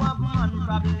 You have man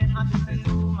problem and say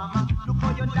no, mama. Look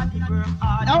how your daddy work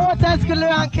hard. Now what else can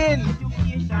learn, King?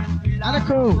 And a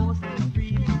crew.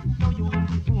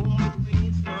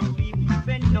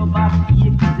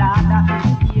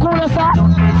 Cool us up.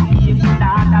 If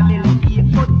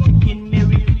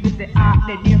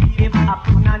a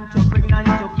pregnant,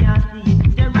 you can't see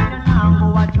it. They run your down, go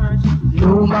to church.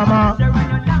 No, mama. They run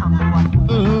your down, go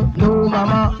to no,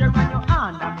 mama. They run your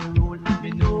hand and me roll. Me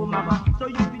know, mama. So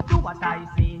you be do what I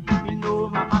say. Me know,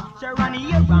 mama. She run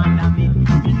here under me.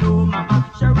 Me know,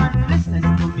 mama. She run listen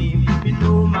to me. Me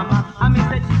know, mama. I me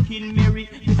say chicken Mary.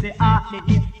 Me say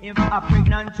lady. If a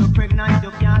pregnant, you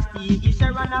can't see it. She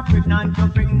run a pregnant, you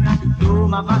pregnant. No,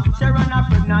 mama. She run a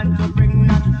pregnant, you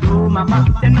pregnant. No,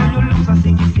 mama. Then know you look so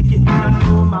sicky.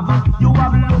 No, mama. You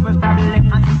have lovers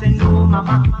problem and she say no,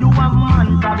 mama. You have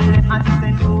man problem and she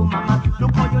say no, mama.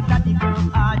 Look how your daddy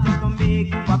work hard just to make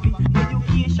you happy.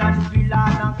 Education free,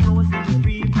 laws and clothes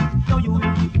free. So you in the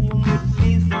home with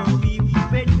misery.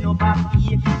 When no back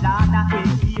ache, lada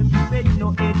headache. When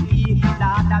no headache,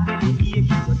 lada belly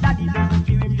ache. So daddy doesn't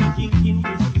give him the drinking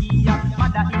whiskey.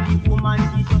 Mother in the woman,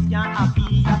 she just can't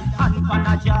happy. And for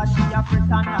a jar, she a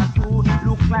fret and a two.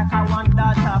 Look like I want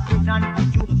that a pregnant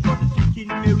with you. So the chicken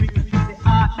Mary, you say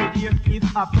lady.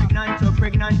 If a pregnant,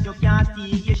 you can't see.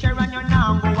 You share on your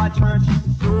now go to church.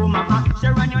 No, mama.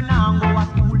 Share on your now go to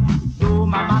school. No,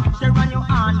 mama. Share on your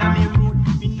hand and me root.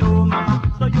 Me know, mama.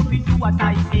 So you be do what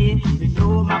I say. Me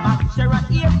know, mama. Share on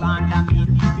ear under me.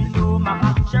 Me know,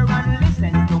 mama. Share on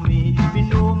listen to me. Me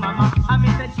know, mama. I me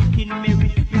say chicken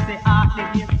Mary. You say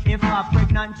lady. If a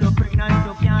pregnant, you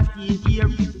can't see here.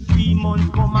 3 months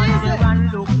come and share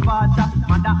and look faster.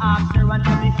 Mother ask her and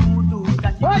tell me who do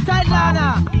that. What side,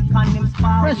 Lana?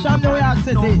 Fresh from New York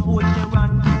City.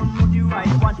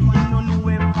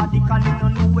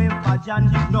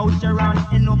 No, Sharon,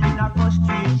 end up in a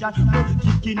frustration. No,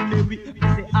 chicken Mary,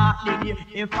 say lady.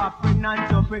 If a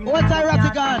pregnant, you're pregnant. What's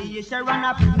ironical? Sharon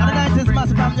a pregnant, and the 90s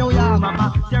massive from New York.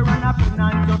 Mama, Sharon a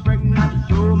pregnant, you're pregnant.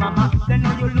 No, mama, then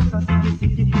know you look so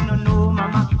sicky. No,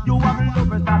 mama, you have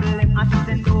lovers problem, and she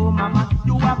say no, mama.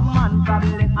 You have man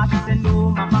problem, and she say no,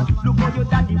 mama. Look how your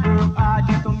daddy work hard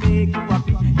just to make you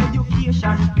happy.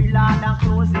 Education free, land and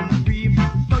clothing free.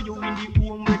 So you in the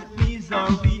home with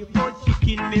misery. But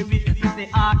chicken Mary, you say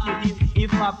lady.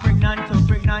 If a pregnant,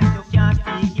 you can't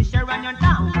see. You share on your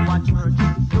down go to church.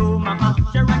 No, mama,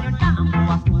 share on your down go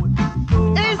to school. No,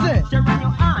 mama, share on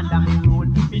your hand and me roll.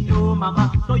 Me know,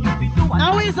 mama, so you be do what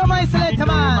now he's a my selector,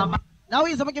 man. Now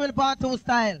he's a give me the part 2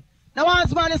 style. Now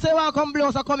once man, you say, well, come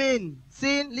blow, so come in.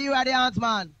 See, Leroy the hands,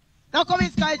 man. Now come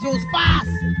in, Sky Juice, fast.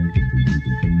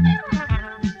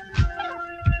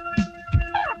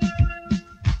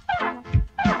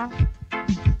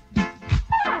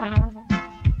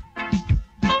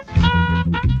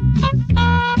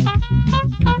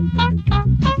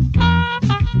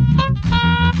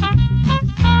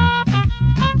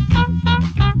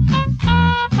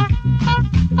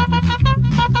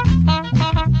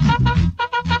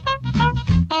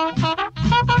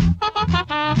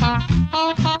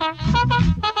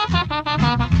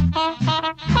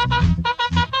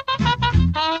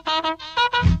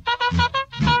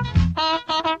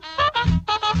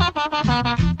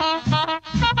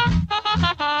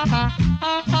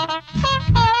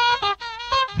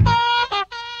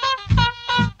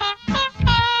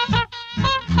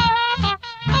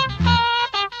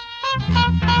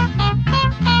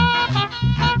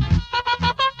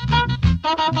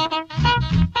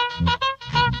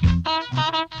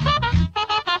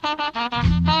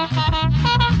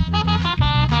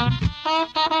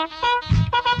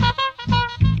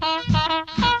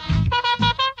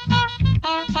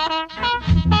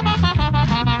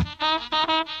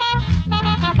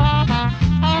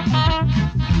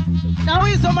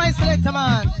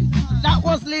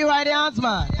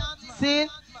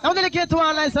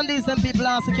 And decent people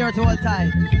and security all time.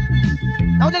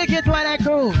 Now dedicate to that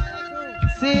crew.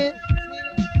 See?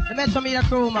 The Metro Media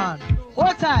crew, man.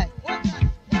 All time.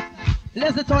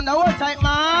 Listen to the all time,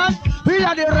 man. We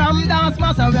are the Ram Dance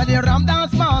Master. We are the Ram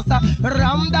Dance Master.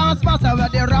 Ram Dance Master. We are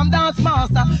the Ram Dance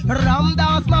Master. Ram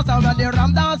Dance Master. We are the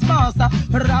Ram Dance Master.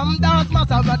 Ram Dance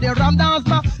Master. We are the Ram Dance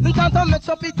Master. Can't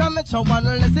Metro Peter Metro one.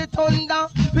 Listen thunder.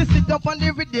 We sit up on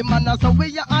the rhythm and so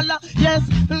we are all. Yes,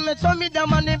 Metro Media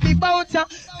man in big bouncer.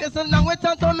 Listen now we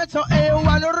turn to Metro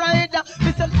A1 rider.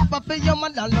 Listen love for your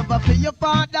mother, love for your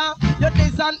father. Your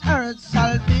days on earth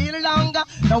shall be longer.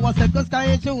 Now what's the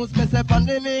Sky Juice? Me say on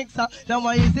the mixer. Now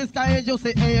why is this Sky Juice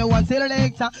say A1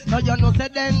 selector? Now you know say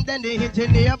then the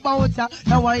engineer bouncer.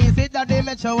 Now why is it that they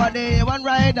Metro are the A1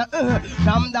 rider?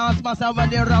 Ram Dance Master when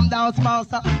the Ram Dance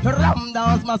Master. Ram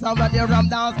Dance Master when the Ram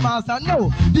Dance Master.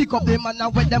 No, pick up the man now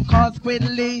with them called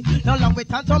Squidly. No long with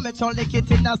time to Metro lick it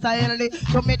in a style.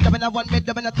 To make them in a one, make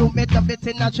them in a two, make them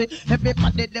in a three.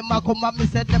 Everybody them a come and me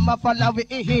said them a follow we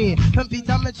in here. And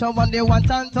Peter Metro one day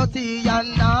 130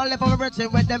 and all left over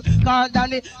virgin with them called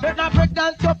Danny. But not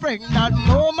pregnant to pregnant,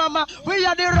 no mama. We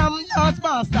are the Ram Dance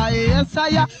Master, yes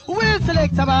I will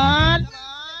select a man.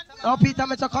 Now Peter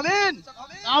Metro come in.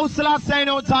 How last sign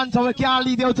out on so we can't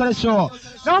lead you to the show.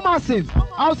 No massive.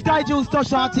 How Sky Juice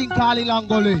touch on thing called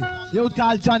Ilangoli. You would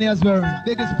call Johnny Asbury.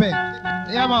 Big respect.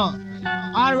 Yeah man.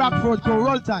 And Rockford crew,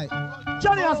 roll tight.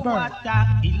 Johnny Asbury.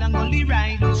 Ilangoli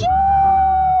ride.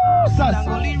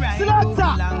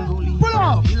 Selector. Pull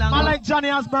up. I like Johnny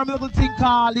Asbury, little thing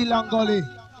called Ilangoli.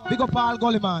 Big up all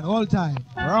gully man, all time.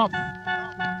 Rough.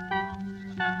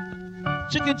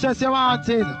 Chicken chest you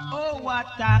wanted. Oh what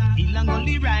a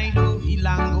Ilangoli ride, oh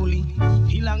Ilangoli.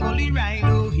 Ilangoli ride,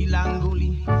 oh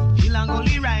Ilangoli.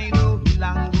 Ilangoli ride, oh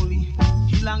Ilangoli.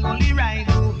 Ilangoli ride,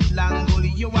 oh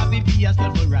Ilangoli. You have to be a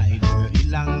silver rider,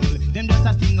 Ilangoli. Them just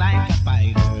a sting like a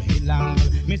spider,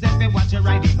 Ilangoli. Me say watch you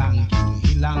ride the bank,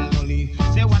 Ilangoli.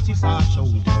 Say watch his hard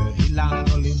shoulder,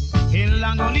 Ilangoli.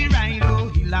 Ilangoli ride,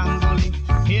 oh Ilangoli.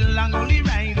 Ilangoli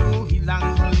ride, oh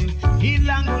Ilangoli.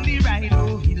 Ilangoli ride,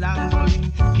 oh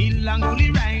Ilangoli.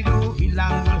 Ilangoli ride, oh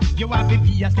Ilangoli. You have to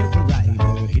be a silver rider,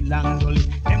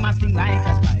 Ilangoli. Them a sting like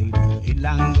a spider,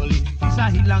 Ilangoli. It's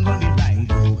a Ilangoli ride,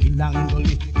 oh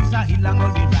Ilangoli. It's a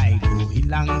Ilangoli ride, oh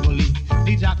Ilangoli.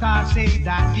 The jackal say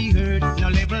that the herd no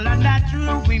level and that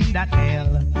true him that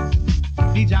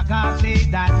tell. The jackal say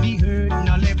that the herd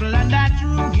no level and that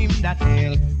true him that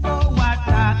tell. Oh what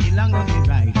a Ilangoli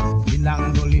ride, oh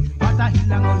Ilangoli. What a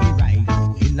Ilangoli ride,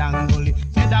 oh Ilangoli.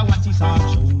 Say that what is our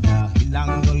shoulder,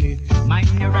 Ilangoli. Mind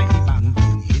your right bank,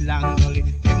 Ilangoli.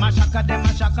 Them a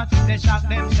shaka till they shock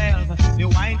themselves. The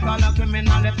white collar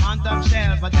criminal they plant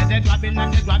themselves. But they grabbing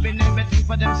and they grabbing everything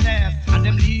for themselves. And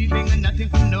them leaving and nothing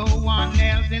for no one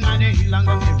else. In a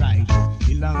Ilangoli ride,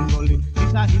 Ilangoli.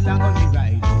 It's a Ilangoli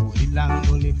ride, oh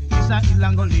Ilangoli. It's a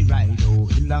Ilangoli ride, oh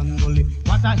Ilangoli.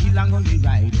 What a Ilangoli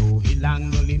ride, oh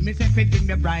Ilangoli. Me say fit in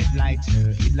your bright lights,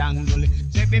 Ilangoli.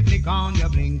 Say fit flick on your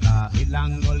blinker,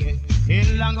 Ilangoli.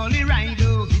 Ilangoli ride,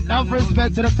 oh Ilangoli. Enough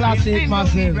respect to the classic,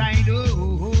 massive. Ride,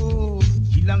 oh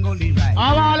Ilangoli ride.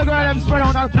 All the girls them spread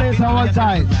on that place at one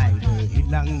time.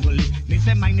 Ilangoli. Me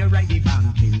say mine you ride the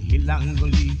bank,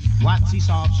 Ilangoli. What's his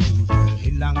soft shoulder,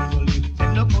 Ilangoli.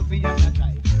 Say look out for your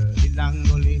driver,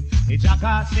 Ilangoli. The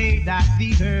jackal say that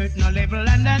the hurt no level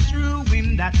and that true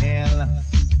him that hell.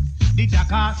 The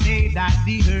jackass say that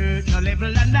the hurt no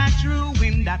level and that true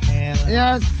him that hell.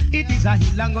 Yes. It is a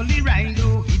Hillangoli ride,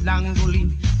 oh,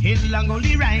 Hillangoli.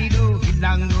 Hillangoli ride, oh,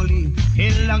 Hillangoli.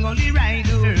 Hillangoli ride,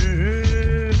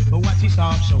 oh. Watch his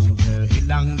off shoulder,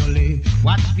 Hillangoli.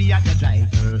 Watch me at the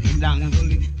driver,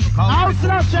 Hillangoli. I'll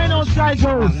slap chain on Sky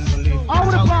Joes.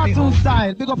 All the part 2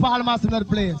 style. Big up all massive in the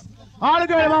place. All the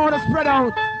girls want to spread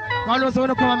out. I know so when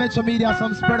you come and Metro Media,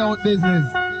 some spread out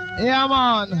business. Yeah,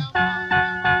 man.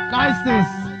 Niceness.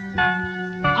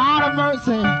 Out of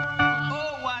mercy.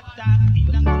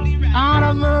 Out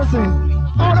of mercy.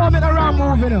 Oh, don't make a wrong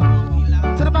move, you know.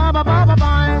 To the baba baba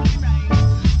bye.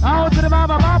 Out to the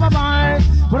baba baba bye.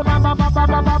 To the baba baba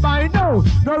baba bye. No,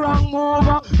 no wrong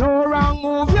move. No wrong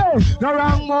move, yeah. No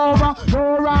wrong move.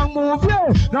 No wrong move,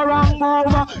 yeah. No wrong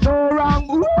move. No wrong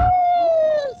move.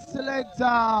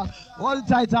 Selector. All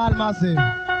tight, all massive.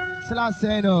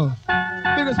 Selassie, no.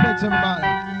 Big respect to everybody.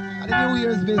 And the New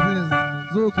Year's business.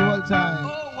 Zuki all time.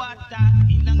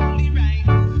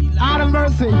 Out of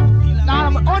mercy.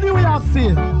 Only we have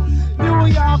seen. New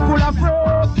York full of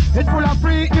fruit. It's full of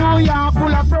free. New York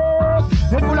full of fruit.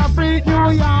 It's full of free. New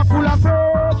York full of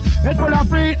fruit. It's full of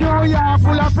free. New York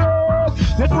full of fruit.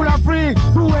 It's full of free.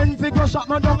 When figure shot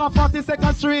me down on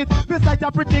 42nd Street. Beside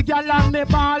a pretty girl and me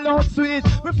ball out sweet.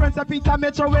 My friends say Peter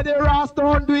Metro where the Ross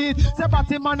don't do it. Say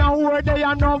Batty man and where they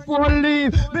are no full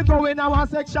leave. Me go in a one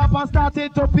sex shop and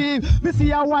started to peep. Me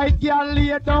see a white girl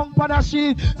lay down on a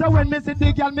sheet. So when me see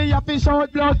the girl me have to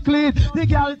shout blood clean. The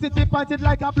girl titty pointed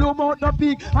like a blue mouth no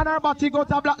peak. And her body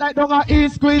got a black like down a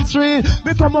East Queen Street.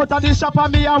 Me come out of the shop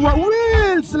and me a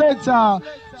wheel selector.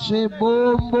 She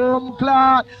boom boom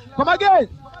clot. Come again.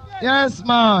 Yes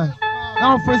man.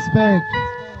 Enough respect.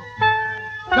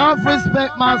 Enough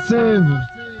respect massive.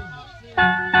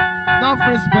 Enough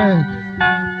respect.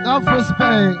 Enough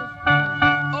respect.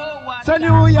 So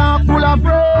New York full of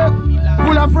fruit.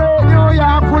 Full of fruit. New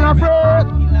York full of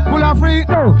fruit. Full of free,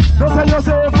 no. Don't sell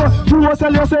yourself, do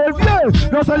sell yourself, yeah.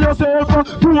 Don't sell yourself,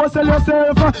 do sell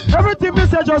yourself. Everything we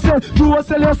say just say, do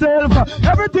sell yourself.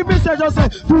 Everything we say just say,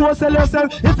 do sell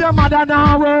yourself. If your mother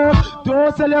now work,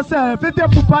 don't sell yourself. If your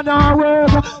papa now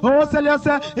work, don't sell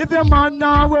yourself. If your man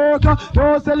now work,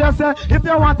 don't sell yourself. If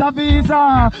you want a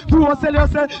visa, do sell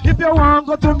yourself. If you want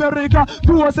to go to America,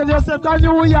 do sell yourself. Cause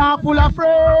New York full of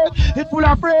freak, it's full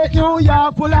of freak. New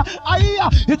York full of,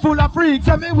 it's full of freaks.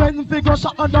 Tell me when figure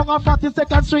shot down on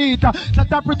 42nd Street. That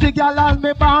a pretty girl and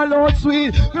me ball out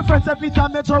sweet. My friends say Peter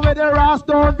Metro where the Ross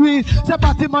don't do it. Say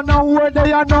Patty man now where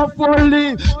they are not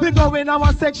fully. We go in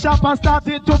our sex shop and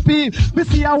started to peep. Me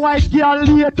see a white girl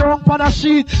lay down on a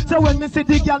sheet. So when me see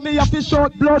the girl me have to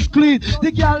shout blood clean.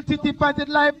 The girl titty pointed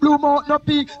like blue mouth no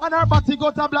peak. And her body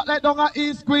got a black like down a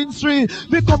East Queen Street.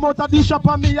 Me come out of the shop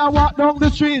and me a walk down the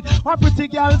street. One pretty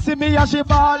girl see me and she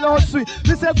ball out sweet.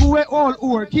 Me say go away all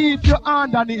over, keep your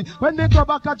hand on it. When me go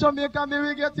back to Jamaica, me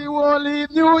we get the whole leave.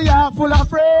 New York full of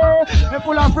freight,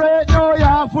 full of freight. New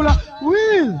York full of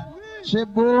wheel. She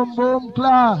boom boom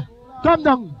claw. Come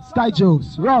down, Sky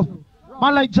Joes, rough.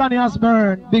 Man like Johnny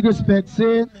Osborne, big respect,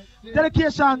 see.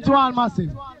 Dedication to all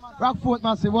massive. Rockfort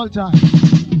massive, all time.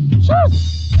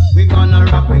 Cheers. We gonna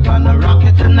rock it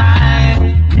tonight.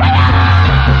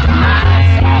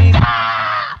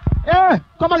 Yeah,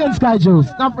 come again, Sky Joes.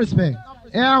 Enough respect.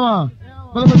 Yeah, man.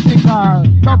 But let's take our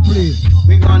top please.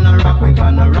 We gonna rock it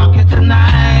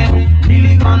tonight.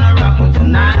 Really gonna rock it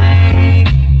tonight.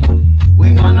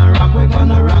 We gonna rock it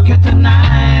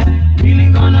tonight.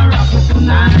 Really gonna rock it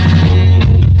tonight.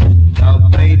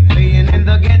 The playing in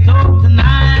the ghetto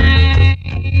tonight.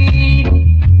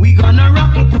 We gonna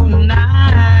rock it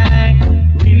tonight.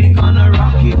 Really gonna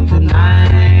rock it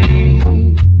tonight.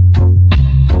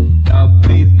 The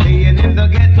playing in the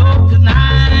ghetto tonight.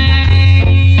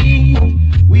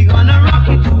 We gonna rock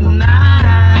it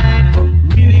tonight.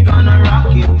 Really gonna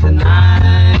rock it tonight.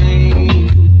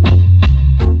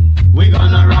 We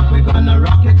gonna rock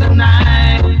it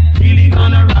tonight. Really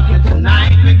gonna rock it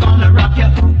tonight. We gonna rock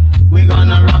it. We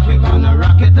gonna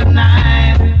rock it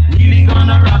tonight. Really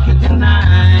gonna rock it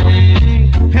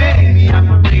tonight. Hey, me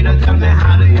operator, tell me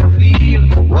how do you feel?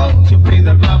 Won't you play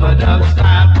the rubber dub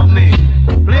style for me?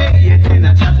 Play it in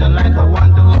a chapter like a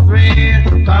 1, 2,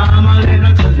 3. Come on,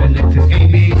 little children, this is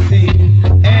ABC.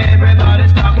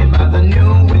 Everybody's talking about the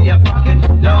new way of rocking.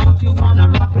 Don't you wanna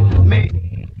rock it with me?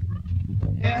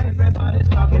 Everybody's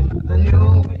talking about the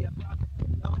new way of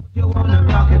rocking. Don't you wanna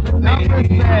rock it with me?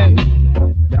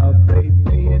 Y'all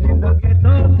playing in the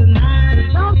ghetto tonight.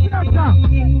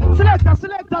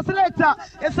 Now, selector.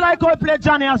 It's like how we play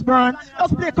Johnny Osborne.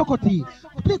 Let's play Cocoa-Tea.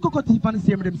 Play Cocoa-Tea on the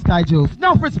same rhythm, Sky Joes.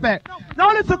 Now respect.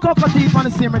 Now listen to Cocoa-Tea on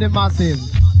the same rhythm, massive.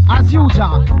 As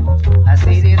usual. I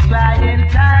see this crying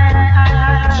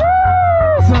time.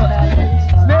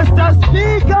 Mr.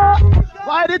 Speaker,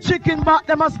 why the chicken back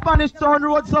them a Spanish town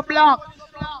road so black?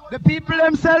 The people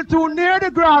themselves too near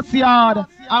the grass yard,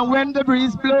 and when the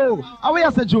breeze blow, away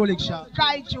as a Jolik shot.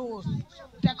 Sky juice,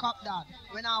 take up that.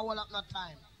 When I hold up no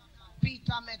time.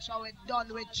 Peter make sure we're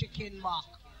done with chicken back.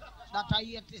 That a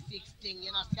 86 thing,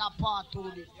 you know, see a part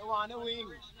 2 this. You want a wing?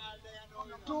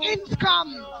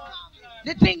 Income,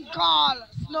 the thing called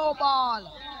Snowball.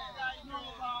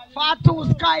 For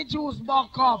 2 Sky Juice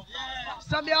buck up.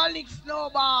 Some you lick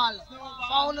Snowball.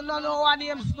 Found no know what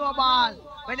name Snowball.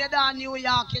 When you're down New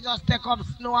York, you just take up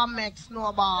snow and make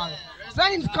Snowball. So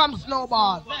income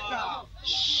Snowball.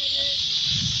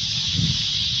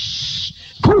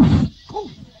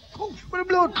 With the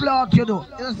blood clot you do.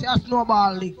 You see a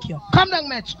Snowball lick you. Come down,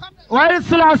 Mitch. Why you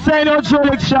still saying no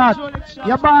Jolik shot?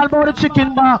 You ball about the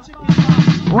chicken back.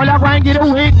 Well, I'm going to get a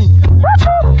wing.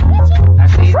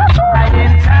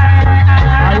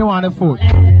 How you want the food?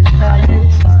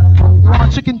 You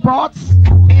want chicken pots?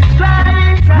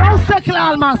 No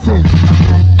secular massive.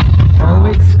 Oh,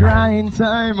 it's crying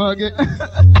time again.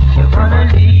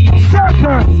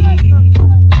 Circle.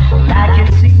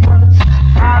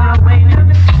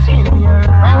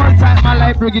 One time, my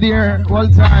life brigadier.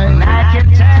 One time. I can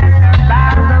tell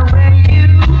by the way you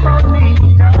hold me,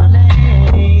 darling,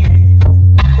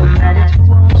 that it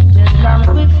won't be long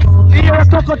before. You hear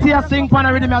Cocotia sing pan a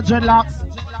rhythm at dreadlocks?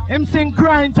 Him sing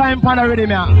crying time pan a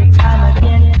rhythm at.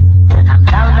 I'm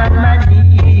down on my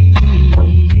knees,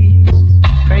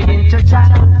 praying to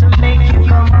God to make you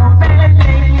come home and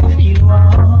make me feel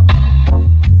warm.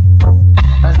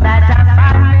 'Cause night I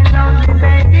find me lonely,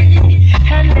 baby,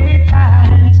 and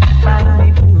daytimes find me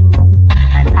blue,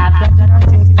 and I've got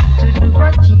nothing to do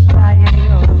but keep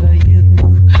crying over you.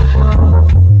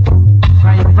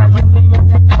 Crying over you.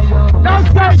 No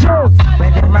schedules!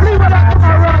 Leave it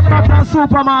up to my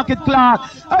supermarket clock.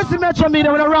 I see Metro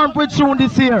Media with a ramp with tune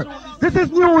this year. This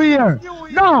is New Year.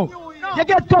 No, you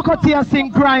get Cocotia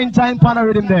sing crying time pan a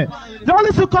rhythm there. Don't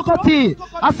listen to Cocotia.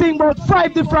 I sing about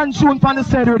 5 different tunes pan the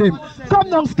said rhythm. Come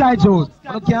down, Sky Jones.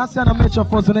 I can't stand a Metro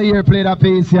first in the year play that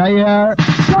piece here.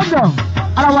 Come down.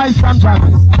 Otherwise, some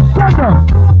jammers. Come down.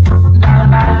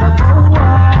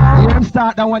 You hear him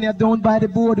start that when you're down by the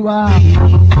boardwalk.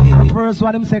 The first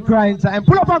one him say crying time.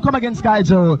 Pull up and come against Sky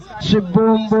Joe. She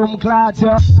boom boom clot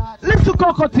ya. Listen to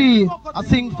Cocotia. I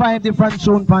sing 5 different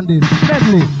tunes pan this.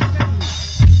 Medley.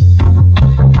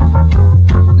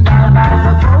 Down by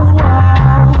the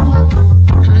boardwalk,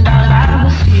 down by the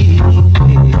sea,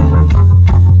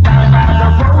 down by the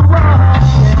boardwalk,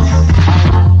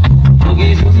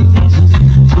 yes.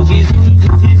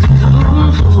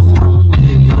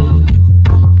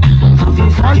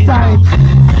 One time,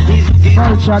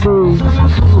 culture day.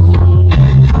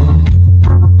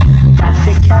 That's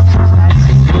it,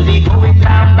 we'll be going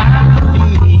down by the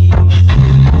beach,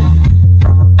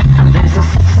 and there's a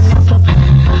sexy little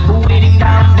girl waiting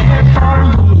down there for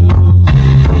me.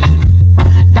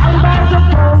 Down by the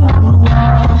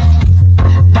boardwalk,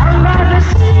 down by the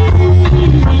sea,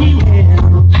 yeah.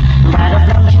 Got a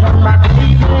blanket on my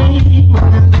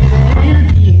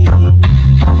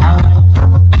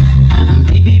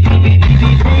baby, baby,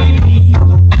 baby, baby.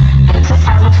 So I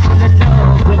was full of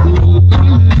love with me.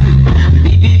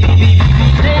 Baby, baby,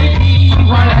 baby,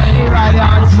 wanna hear right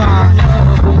on, man.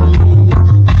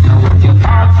 Now if you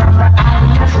fall from the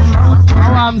highest mountain,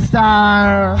 Oh, I'm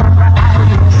star. from the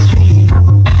highest tree,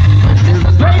 still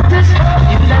the greatest love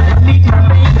you'll ever meet, my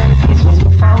baby, is when you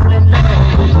fall in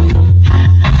love with me.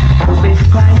 Always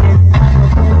crying time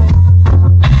again,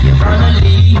 you're gonna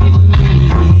leave me.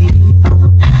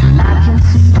 And I can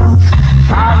see those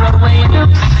far away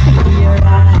looks in your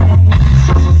eyes,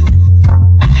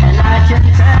 and I can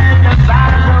tell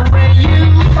about the way you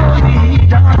hold me,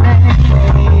 darling.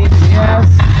 Yes.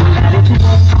 That it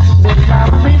won't be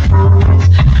long before it's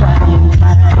crying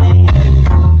time.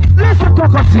 Listen,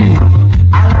 Cocotia.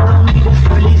 All around me, the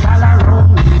girlies all around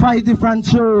me. 5 different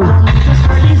tunes. The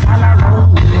girlies all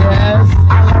around me. Yes.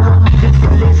 All around me, the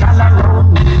girlies all around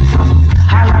me.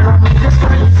 All around me, the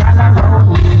girlies all around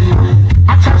me. I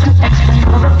try to explain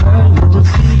to the girl you don't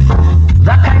see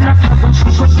the kind of love when she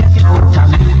could get out of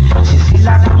me. She feel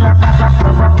like I'm not a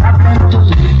problem to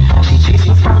me. She chased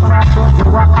me from far, so you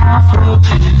were halfway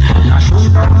tree. Now show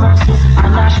no mercy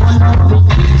and I show no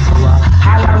pity. So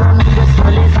all around me, the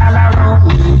girlies all around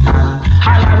me.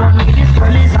 All around me, the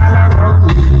girlies all around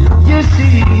me. You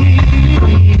see.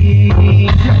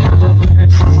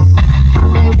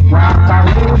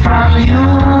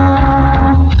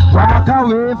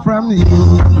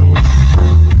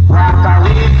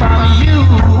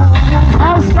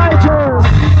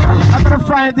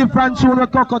 a different tune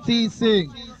with Cocotti sing.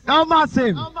 Now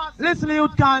massive. Listen to you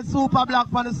can super black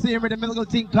on the same with the little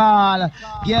thing called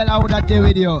Girl I Would Have Day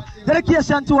With You.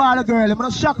 Dedication to all the girls. I'm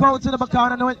gonna shock out to the back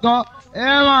and know it go.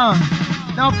 Yeah man.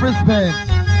 Now respect.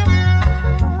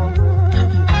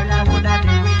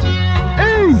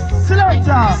 Hey,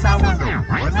 selector.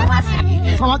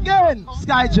 Come again,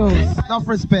 Sky Jones. Enough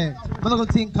respect. My little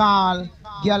thing called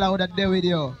Girl I Would Have Day With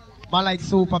You. Man like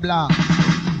super black.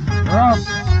 Rough.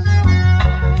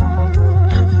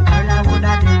 Girl, I would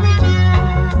have done with you.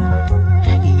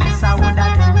 Yes, I would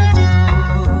have done with you.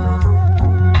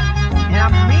 And I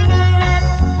mean it.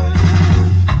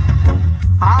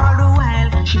 All the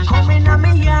while, she coming on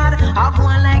me yard. I go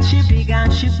like she big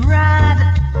and she broad.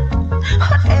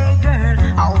 Hey girl,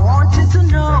 I want you to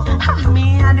know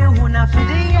me and the one for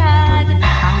the yard. I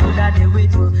would have done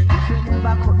with you. If you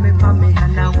never cut me from me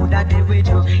hand, I would have done with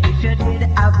you. If you did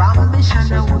have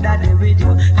ambition, I would have done with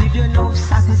you. Give you no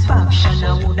satisfaction,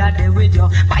 I would have done with you.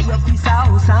 Buy your piece of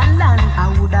house and land, I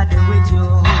would have done with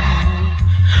you.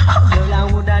 Oh girl, I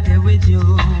would have done with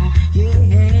you.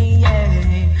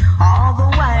 Yeah. All the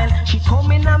while, she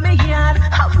coming on me yard.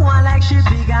 I go like she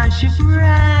big and she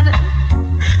broad.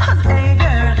 Hey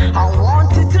girl, I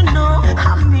want you to know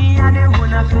me and the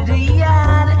one for the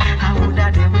yard. I would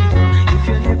have done with you. If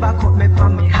you never cut me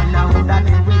from me hand, I would have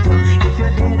done with you. If you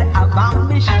did have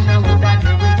ambition, I would have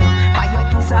done with you. Buy your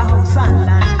piece of house and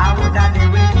land, I would have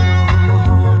done with you.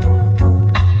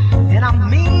 And I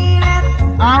mean it.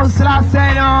 House I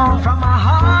say no. From my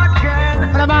heart,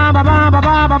 girl. And I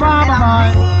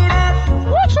mean it.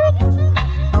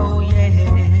 Oh yeah.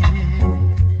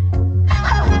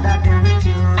 I would have done with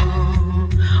you.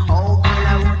 Oh girl,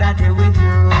 I would have done with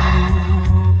you.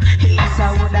 Yes,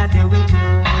 I would have done with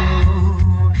you.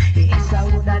 Yes, I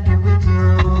would have done with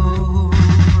you.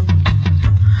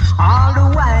 All the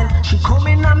while, she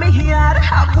coming on me here.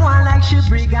 I go on like she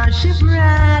big and she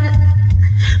broad.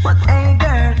 But hey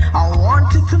girl, I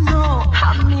want you to know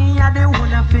me and the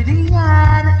one for the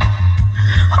yard.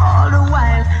 All the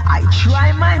while, I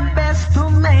try my best to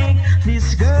make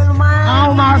this girl mine.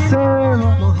 Oh myself.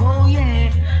 Oh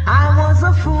yeah, I was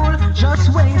a fool, just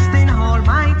wasting all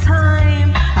my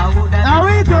time. I would have. Now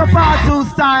we do part 2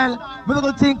 style. We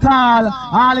little thing called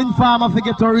All in Farmer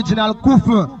forget original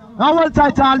Kufu. Now all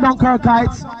tight all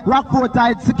Dunkirkites, Rockport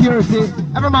tight security,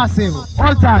 every massive,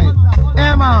 all tight.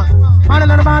 Hey man, man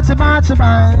another match bye.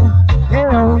 Hey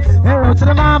yo, to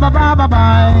the bye.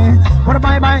 What a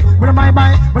bye.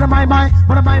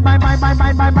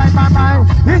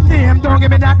 His name, don't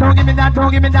give me that.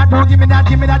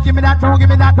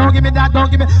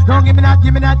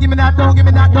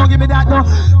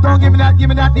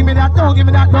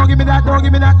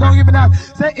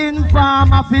 Say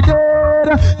informer fi dead,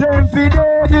 them fi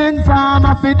dead,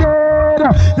 informer fi dead,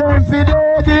 them fi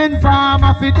dead,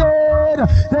 informer fi dead,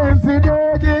 them fi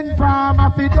dead, informer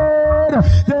fi dead,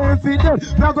 them fi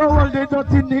dead. Now go hold the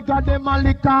dirty nigga, them a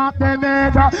lick off them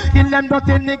head. Kill them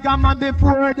dirty nigga man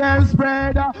before them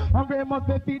spread. Hungry must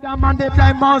be feed them and the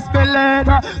blind must be led.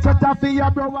 So taffy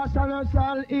your bro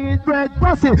shall eat bread.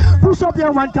 Push up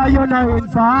your one cause you're not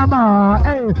informer.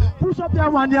 Hey, push up your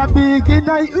one, you're big in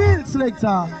the wheel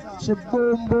selector. She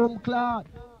boom clad.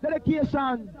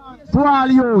 Dedication to all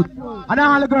youth and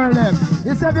all the girls them.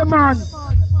 You say your man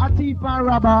a thief and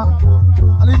robber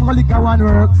and him go lick a one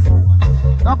works.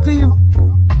 Now thief,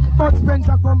 but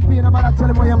Spencer company and I tell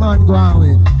him what your man go on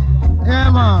with. Yeah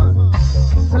man.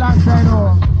 So last I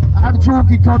know, I have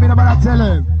Juki coming and I tell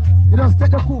him. You just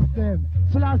take the cook them.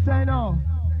 So last I know.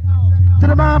 To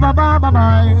the bye. Put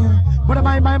a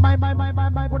bye.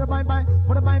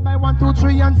 Put a bye. 1, 2,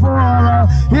 3 and 4.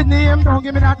 His name, don't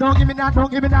give me that. Give me that.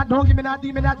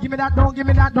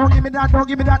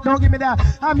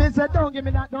 I mean, say, don't give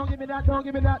me that.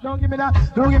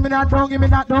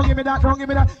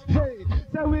 Hey,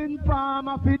 say, win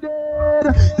farmer fi dead.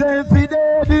 They fi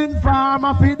dead in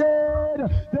farmer fi dead.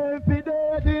 They fi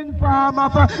dead in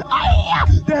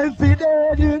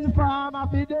farmer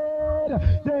fi dead.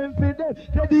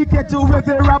 Dedicate to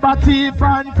every robber, thief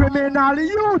and criminal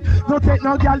youth. No take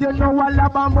no girl, you know a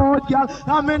lab mouth girl.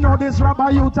 I me know this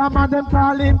robber youth, a man them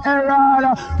call him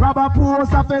Herald. Robber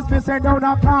post a face, me send down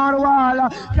a car wall.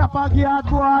 Clap a guard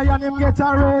boy and him get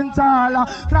a rental.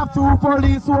 Clap 2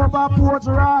 police over Port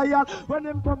Royal. When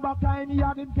them come back in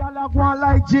here, them girl a go on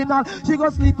like Gina. She go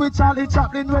sleep with Charlie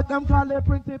Chaplin with them call the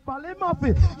principal. Him off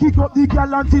it, kick up the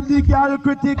girl until the girl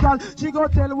critical. She go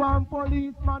tell one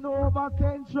policeman over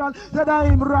Central that I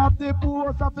him rob the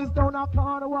post office down a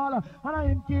Cornwall, and I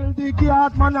him kill the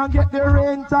guard man and get the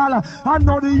rental. And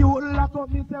now the youth lock up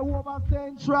me say over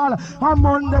Central. And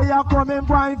Monday I come and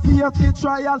find face the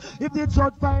trial. If the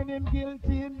judge find him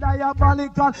guilty in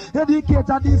diabolical,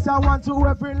 educator this I want to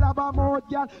every lab mouth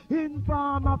girl.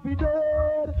 Informer fi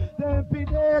dead, them fi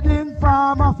dead.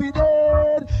 Informer fi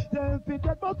dead, them fi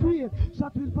dead. But wait,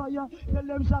 shot will fire. Tell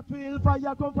them shot will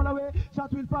fire. Come follow away.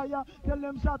 Shot will fire. Tell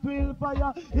them shot will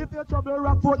fire. If you trouble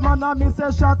Rockford man, I me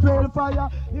say shot will fire.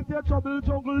 If you trouble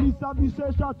Jungle Lisa, me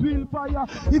say shot will fire.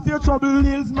 If you trouble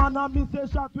Hills man, I me say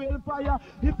shot will fire.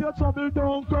 If you trouble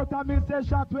Dunkirk, I me say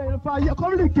shot will fire.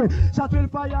 Come lick it. Shot will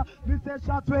fire. Me say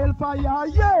shot will fire.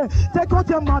 Yeah. Take out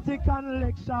your matic and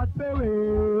leg shot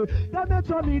away. The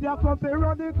Metro Media come to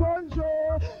run the country.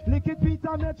 Lick it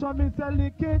Peter Metro, me say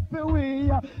lick it for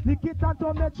we. Lick it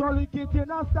and Metro, lick it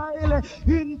in a style.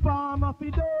 Informer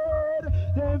fi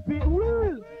dead, them fi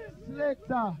will.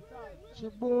 Selector, she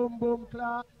boom boom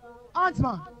clap.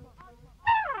 Ansman.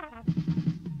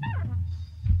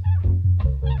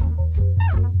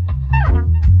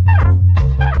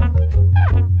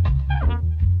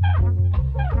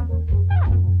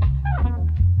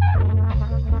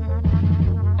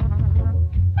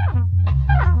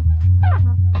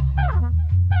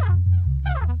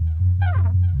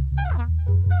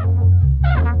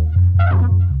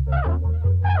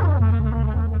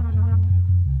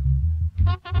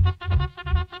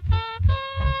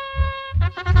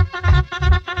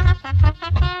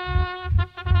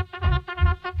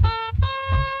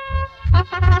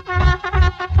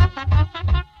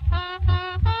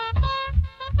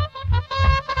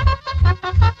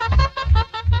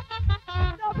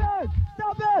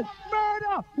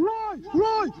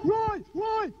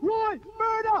 Roy,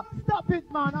 murder! Stop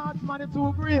it, man. Arts man, it's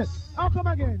too great. I'll come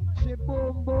again. She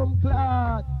boom boom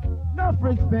clad. Enough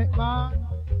respect, man.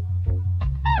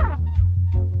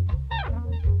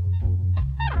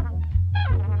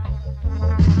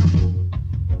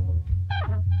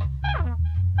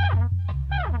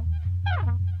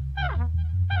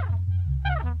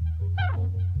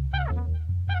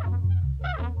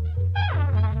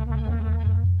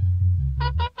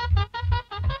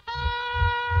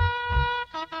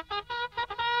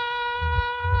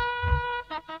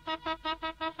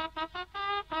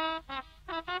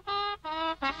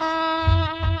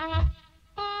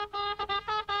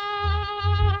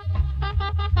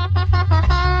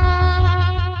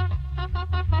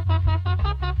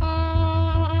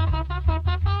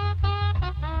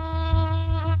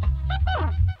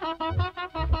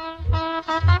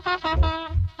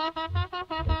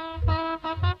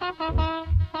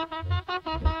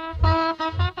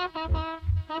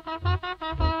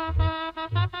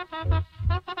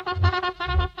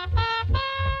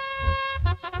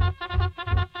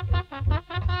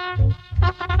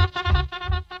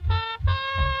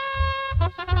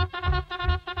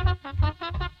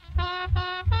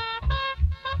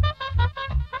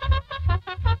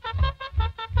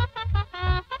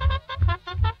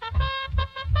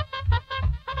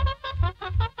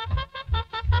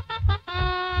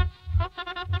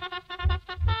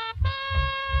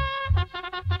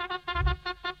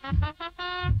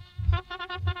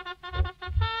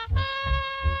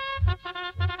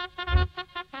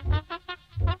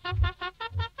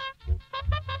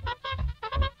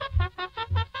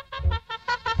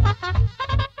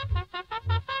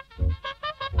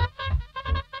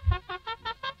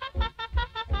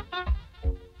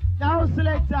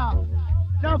 Selector,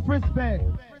 enough respect,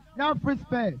 enough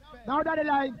respect. Now that the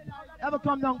light ever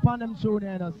come down upon them tune,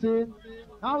 you know, see?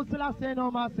 Now still I say no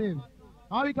massive.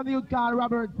 How we come to you call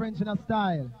Robert French in a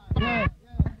style? Yeah.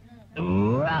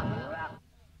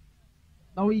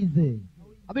 Now easy.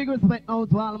 A big respect now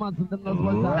to all the man that knows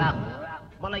what's up.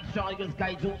 Man like Sean Eagles,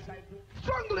 Guy Juice.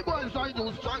 Strongly boy, Sean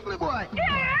Juice, strongly boy.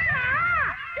 Yeah!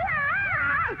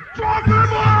 Strongly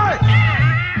boy!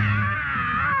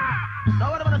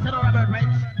 Now what am I going to say to Robert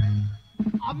French?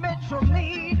 I met your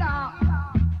leader,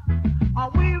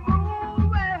 and we rule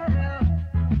well.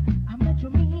 I met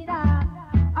your leader,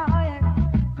 oh yeah.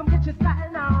 Come get your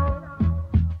style now.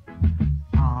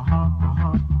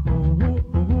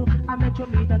 I met your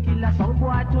leader, killer some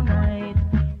boy tonight.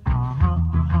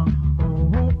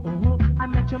 I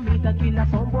met your leader, killer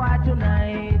some boy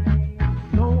tonight.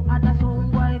 No other song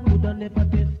boy could have never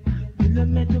this. Till I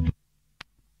met you.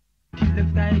 Them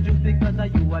sky just because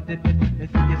you are the best. They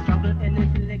see the struggle and the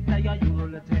selector, you roll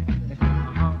the test.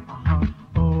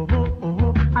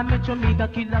 I met you meet a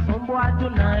killer some boy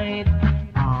tonight.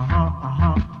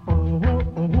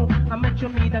 I met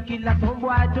Metro me the killer some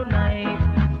boy tonight.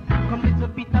 Come little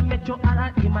Peter Metro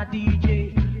and him a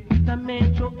DJ. Peter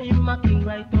Metro him a king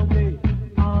right away.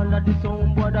 All of the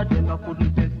sound boy that them a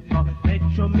couldn't test.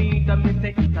 Metro me the me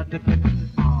say it a the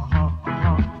best.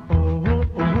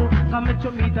 Come Metro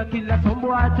me the killer some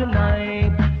boy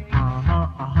tonight.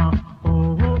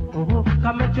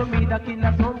 Come Metro me the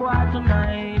killer some boy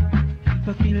tonight.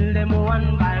 So kill them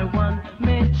one by one.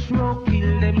 Metro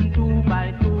kill them 2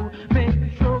 by 2.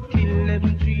 Metro kill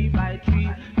them 3 by 3.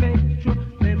 Metro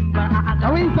remember I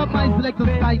now we stop my selector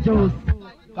Sky Joes.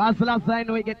 Cause last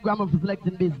time we get grammar for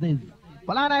selecting business.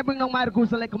 But I bring down my cool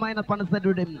select mine up on the set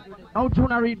with them. Now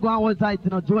tune and read go on all tight, you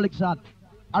know, Jolik shot.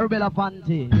 Arabella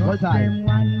Fanti, all tight. Them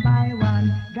one by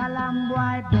one. Galam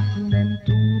boy buckle them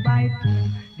 2 by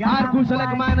 2. My cool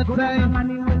select mine at say.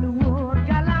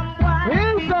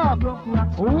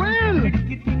 Will!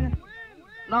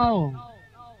 No,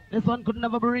 this one could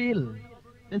never be real.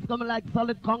 It's coming like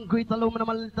solid concrete, aluminum,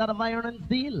 a little of iron and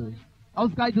steel. Our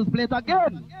Sky just play it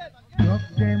again. Drop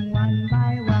them one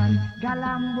by one.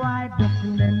 Galam boy,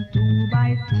 buckle them 2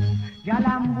 by 2.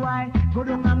 Galam boy, go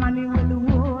down a money will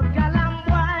wood. Galam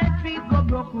boy, feet go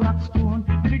broke rock stone.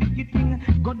 Pretty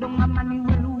thing, go down a money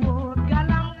will wood.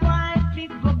 Galam boy,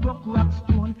 feet go broke rock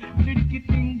stone. Pretty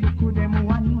thing, buckle them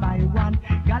 1 by 1.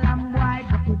 Galam boy,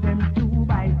 buckle them 2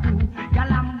 by 2.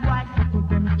 Galam boy, buckle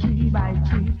them 3 by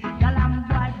 3. Galam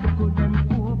boy, buckle them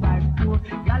 4 by 4.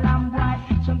 Galam boy,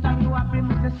 sometimes you happy,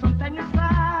 sometimes you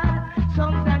sad.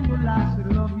 Sometimes you lost the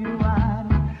love you had.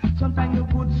 Sometimes you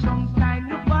good, sometimes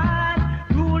you bad.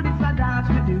 Rule this a dance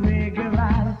with the reggae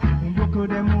ride. Buckle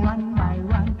them 1 by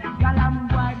 1. Galam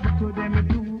boy, buckle them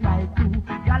 2 by 2.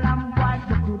 Galam boy,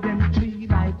 buckle them 3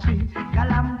 by 3.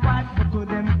 Galam boy, buckle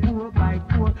them 4 by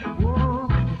 4. Oh,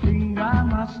 the finger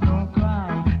must not cry.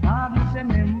 I must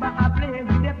remember I play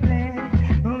with the play.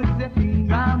 Oh, the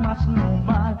finger must not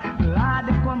ball. Lord,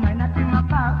 they come and at him a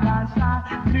park dance.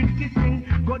 Pretty thing,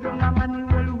 go down a money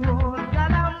will roll.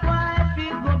 Galam boy,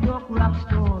 feel go broke rock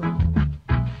stone.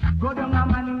 Go down a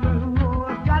money will roll.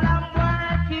 Galam boy,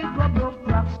 feel go broke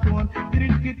rock stone.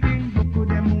 Pretty thing, buckle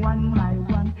them 1 by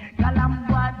 1. Galam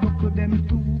boy, buckle them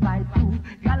 2 by 2.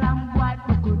 Galam boy,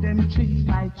 buckle them 3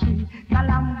 by 3.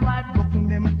 Galam boy, buckle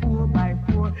them 4 by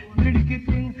 4. Pretty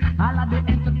thing, all of the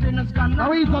entertainers can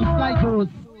now he's up Sky Joes.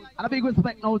 And a big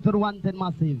respect now to the 110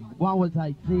 Massive. Go on all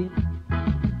tight, see?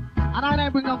 And I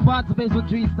bring up parts based on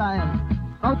 3 style.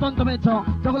 Out on tomato,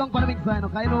 juggle on for the mix sign,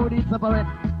 okay? I know it's separate.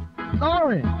 Don't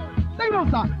worry. Take no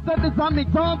sir. Said this and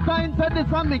mix all time, said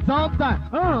this and mix all time.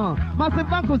 Massive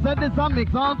Banco said this and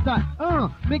mix all time.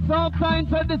 Mix all time,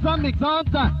 said this and mix all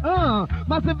time.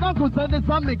 Massive Banco said this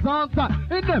and mix all time.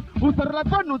 In them, who's the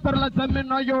rapper, who's the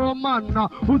semina, your man.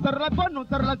 Who's the rapper, who's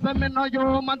the semina,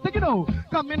 your man. Take it out.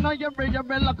 Come in, your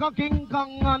like a King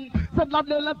Kong. Said that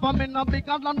they left for me, no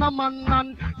bigger than a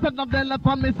man. Said that they left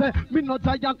for me, say, me no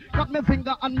giant. Got me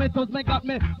finger and me toes, me got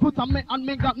me. Put on me and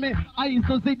me got me. I used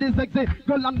to see this sexy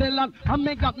girl and the land. And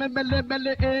me got me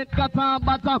belly, ain't got a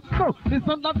bottom. No, this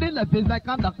one that they left is like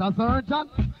a doctor surgeon.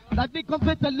 That they come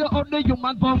to tell you how the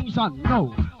human function.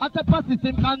 No, at the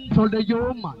system control the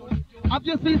human. Have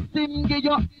your system give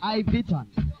your eye vision.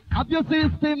 Have your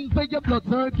system for your blood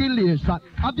circulation.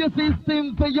 Have your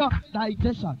system for your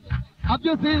digestion. Have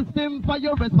your system for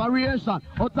your respiration.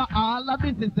 Out of all of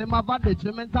the system have a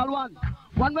detrimental one.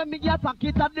 One when me attack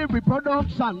it at the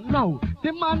reproduction. No,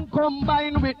 the man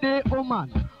combined with the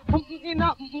woman. In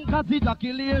a cause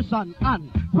ejaculation and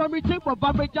primitive of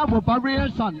average of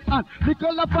operation and the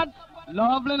color of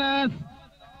loveliness.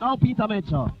 Now Peter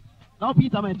Metro. Now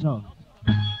Peter Metro.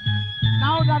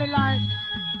 Now Daddy Light.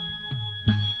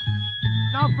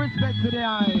 Now respect to the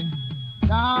eye.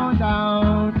 Down,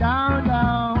 down, down,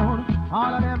 down.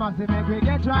 All of them are say make we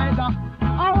get right up.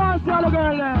 I want to see all the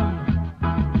girl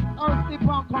them. Oh, Steve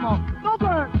Punk come up. No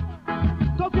girl.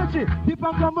 Don't catch it. Dip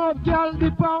and come up, girl.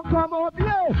 Dip and come up,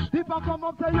 yeah. Dip and come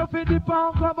up, tell you fit. Dip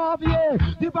and come up, yeah.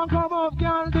 Dip and come up,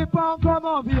 girl. Dip and come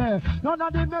up, yeah. None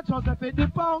of the metros say fit.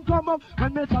 Dip and come up.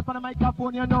 When me chat on the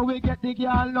microphone, you know we get the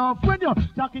girl love. When you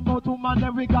talking about woman,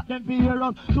 then we got them fear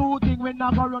us. 2 things we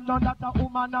never run down that a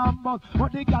woman and bus.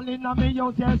 But the girl in me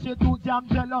house, yeah, she too damn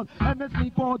jealous. And me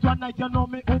sleep out one night, you know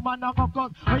me woman and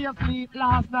focus. When you sleep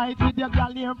last night with your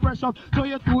girl named Precious, so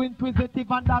you're too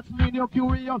inquisitive and that's mean you're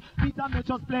curious. Peter me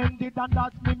just splendid and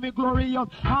that's me glorious.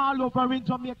 All over in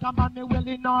Jamaica, man, me well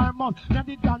in our mouth. Then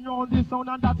they done roll this sound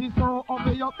and that is so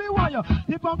obvious. Me why you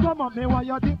dip and come up, me why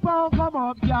you dip and come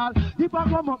up, girl. Dip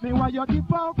and come up, me why you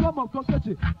dip and come up, go catch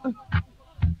it.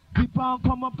 Dip and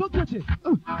come up, go catch it.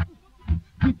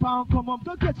 Dip and come up,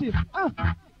 go catch it.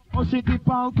 Oh shit, the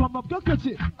pound come up, go catch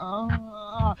it.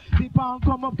 The pound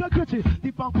come up, go catch it.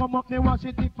 The pound come up, they watch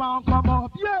it, the pound come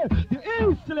up. Yeah, the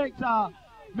E selector.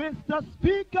 Mr.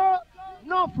 Speaker,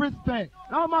 enough respect.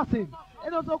 Now massive.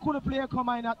 It also could play come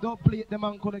in at don't play the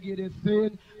man could get this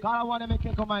scene. Cause I want to make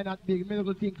it come in at big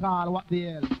middle thing called what the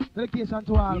hell. Dedication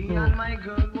to all. Me and my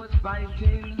girl was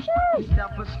fighting. It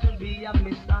happens to be a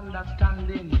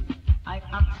misunderstanding. I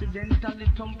accidentally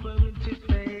tumbled with her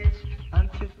face, and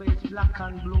her face black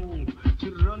and blue. She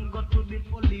run go to the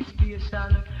police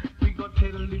station. We go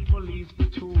tell the police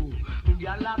too.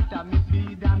 Girl after me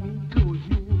feed and me close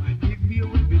you. If you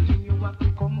everything you want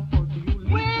to come for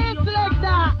you. Wheel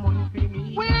selector!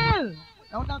 Wheel!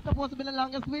 Now that's supposed to be the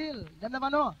longest wheel. They never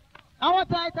know. Our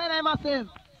tight and I massive.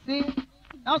 See?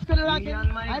 That's good rocking.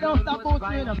 I don't stop both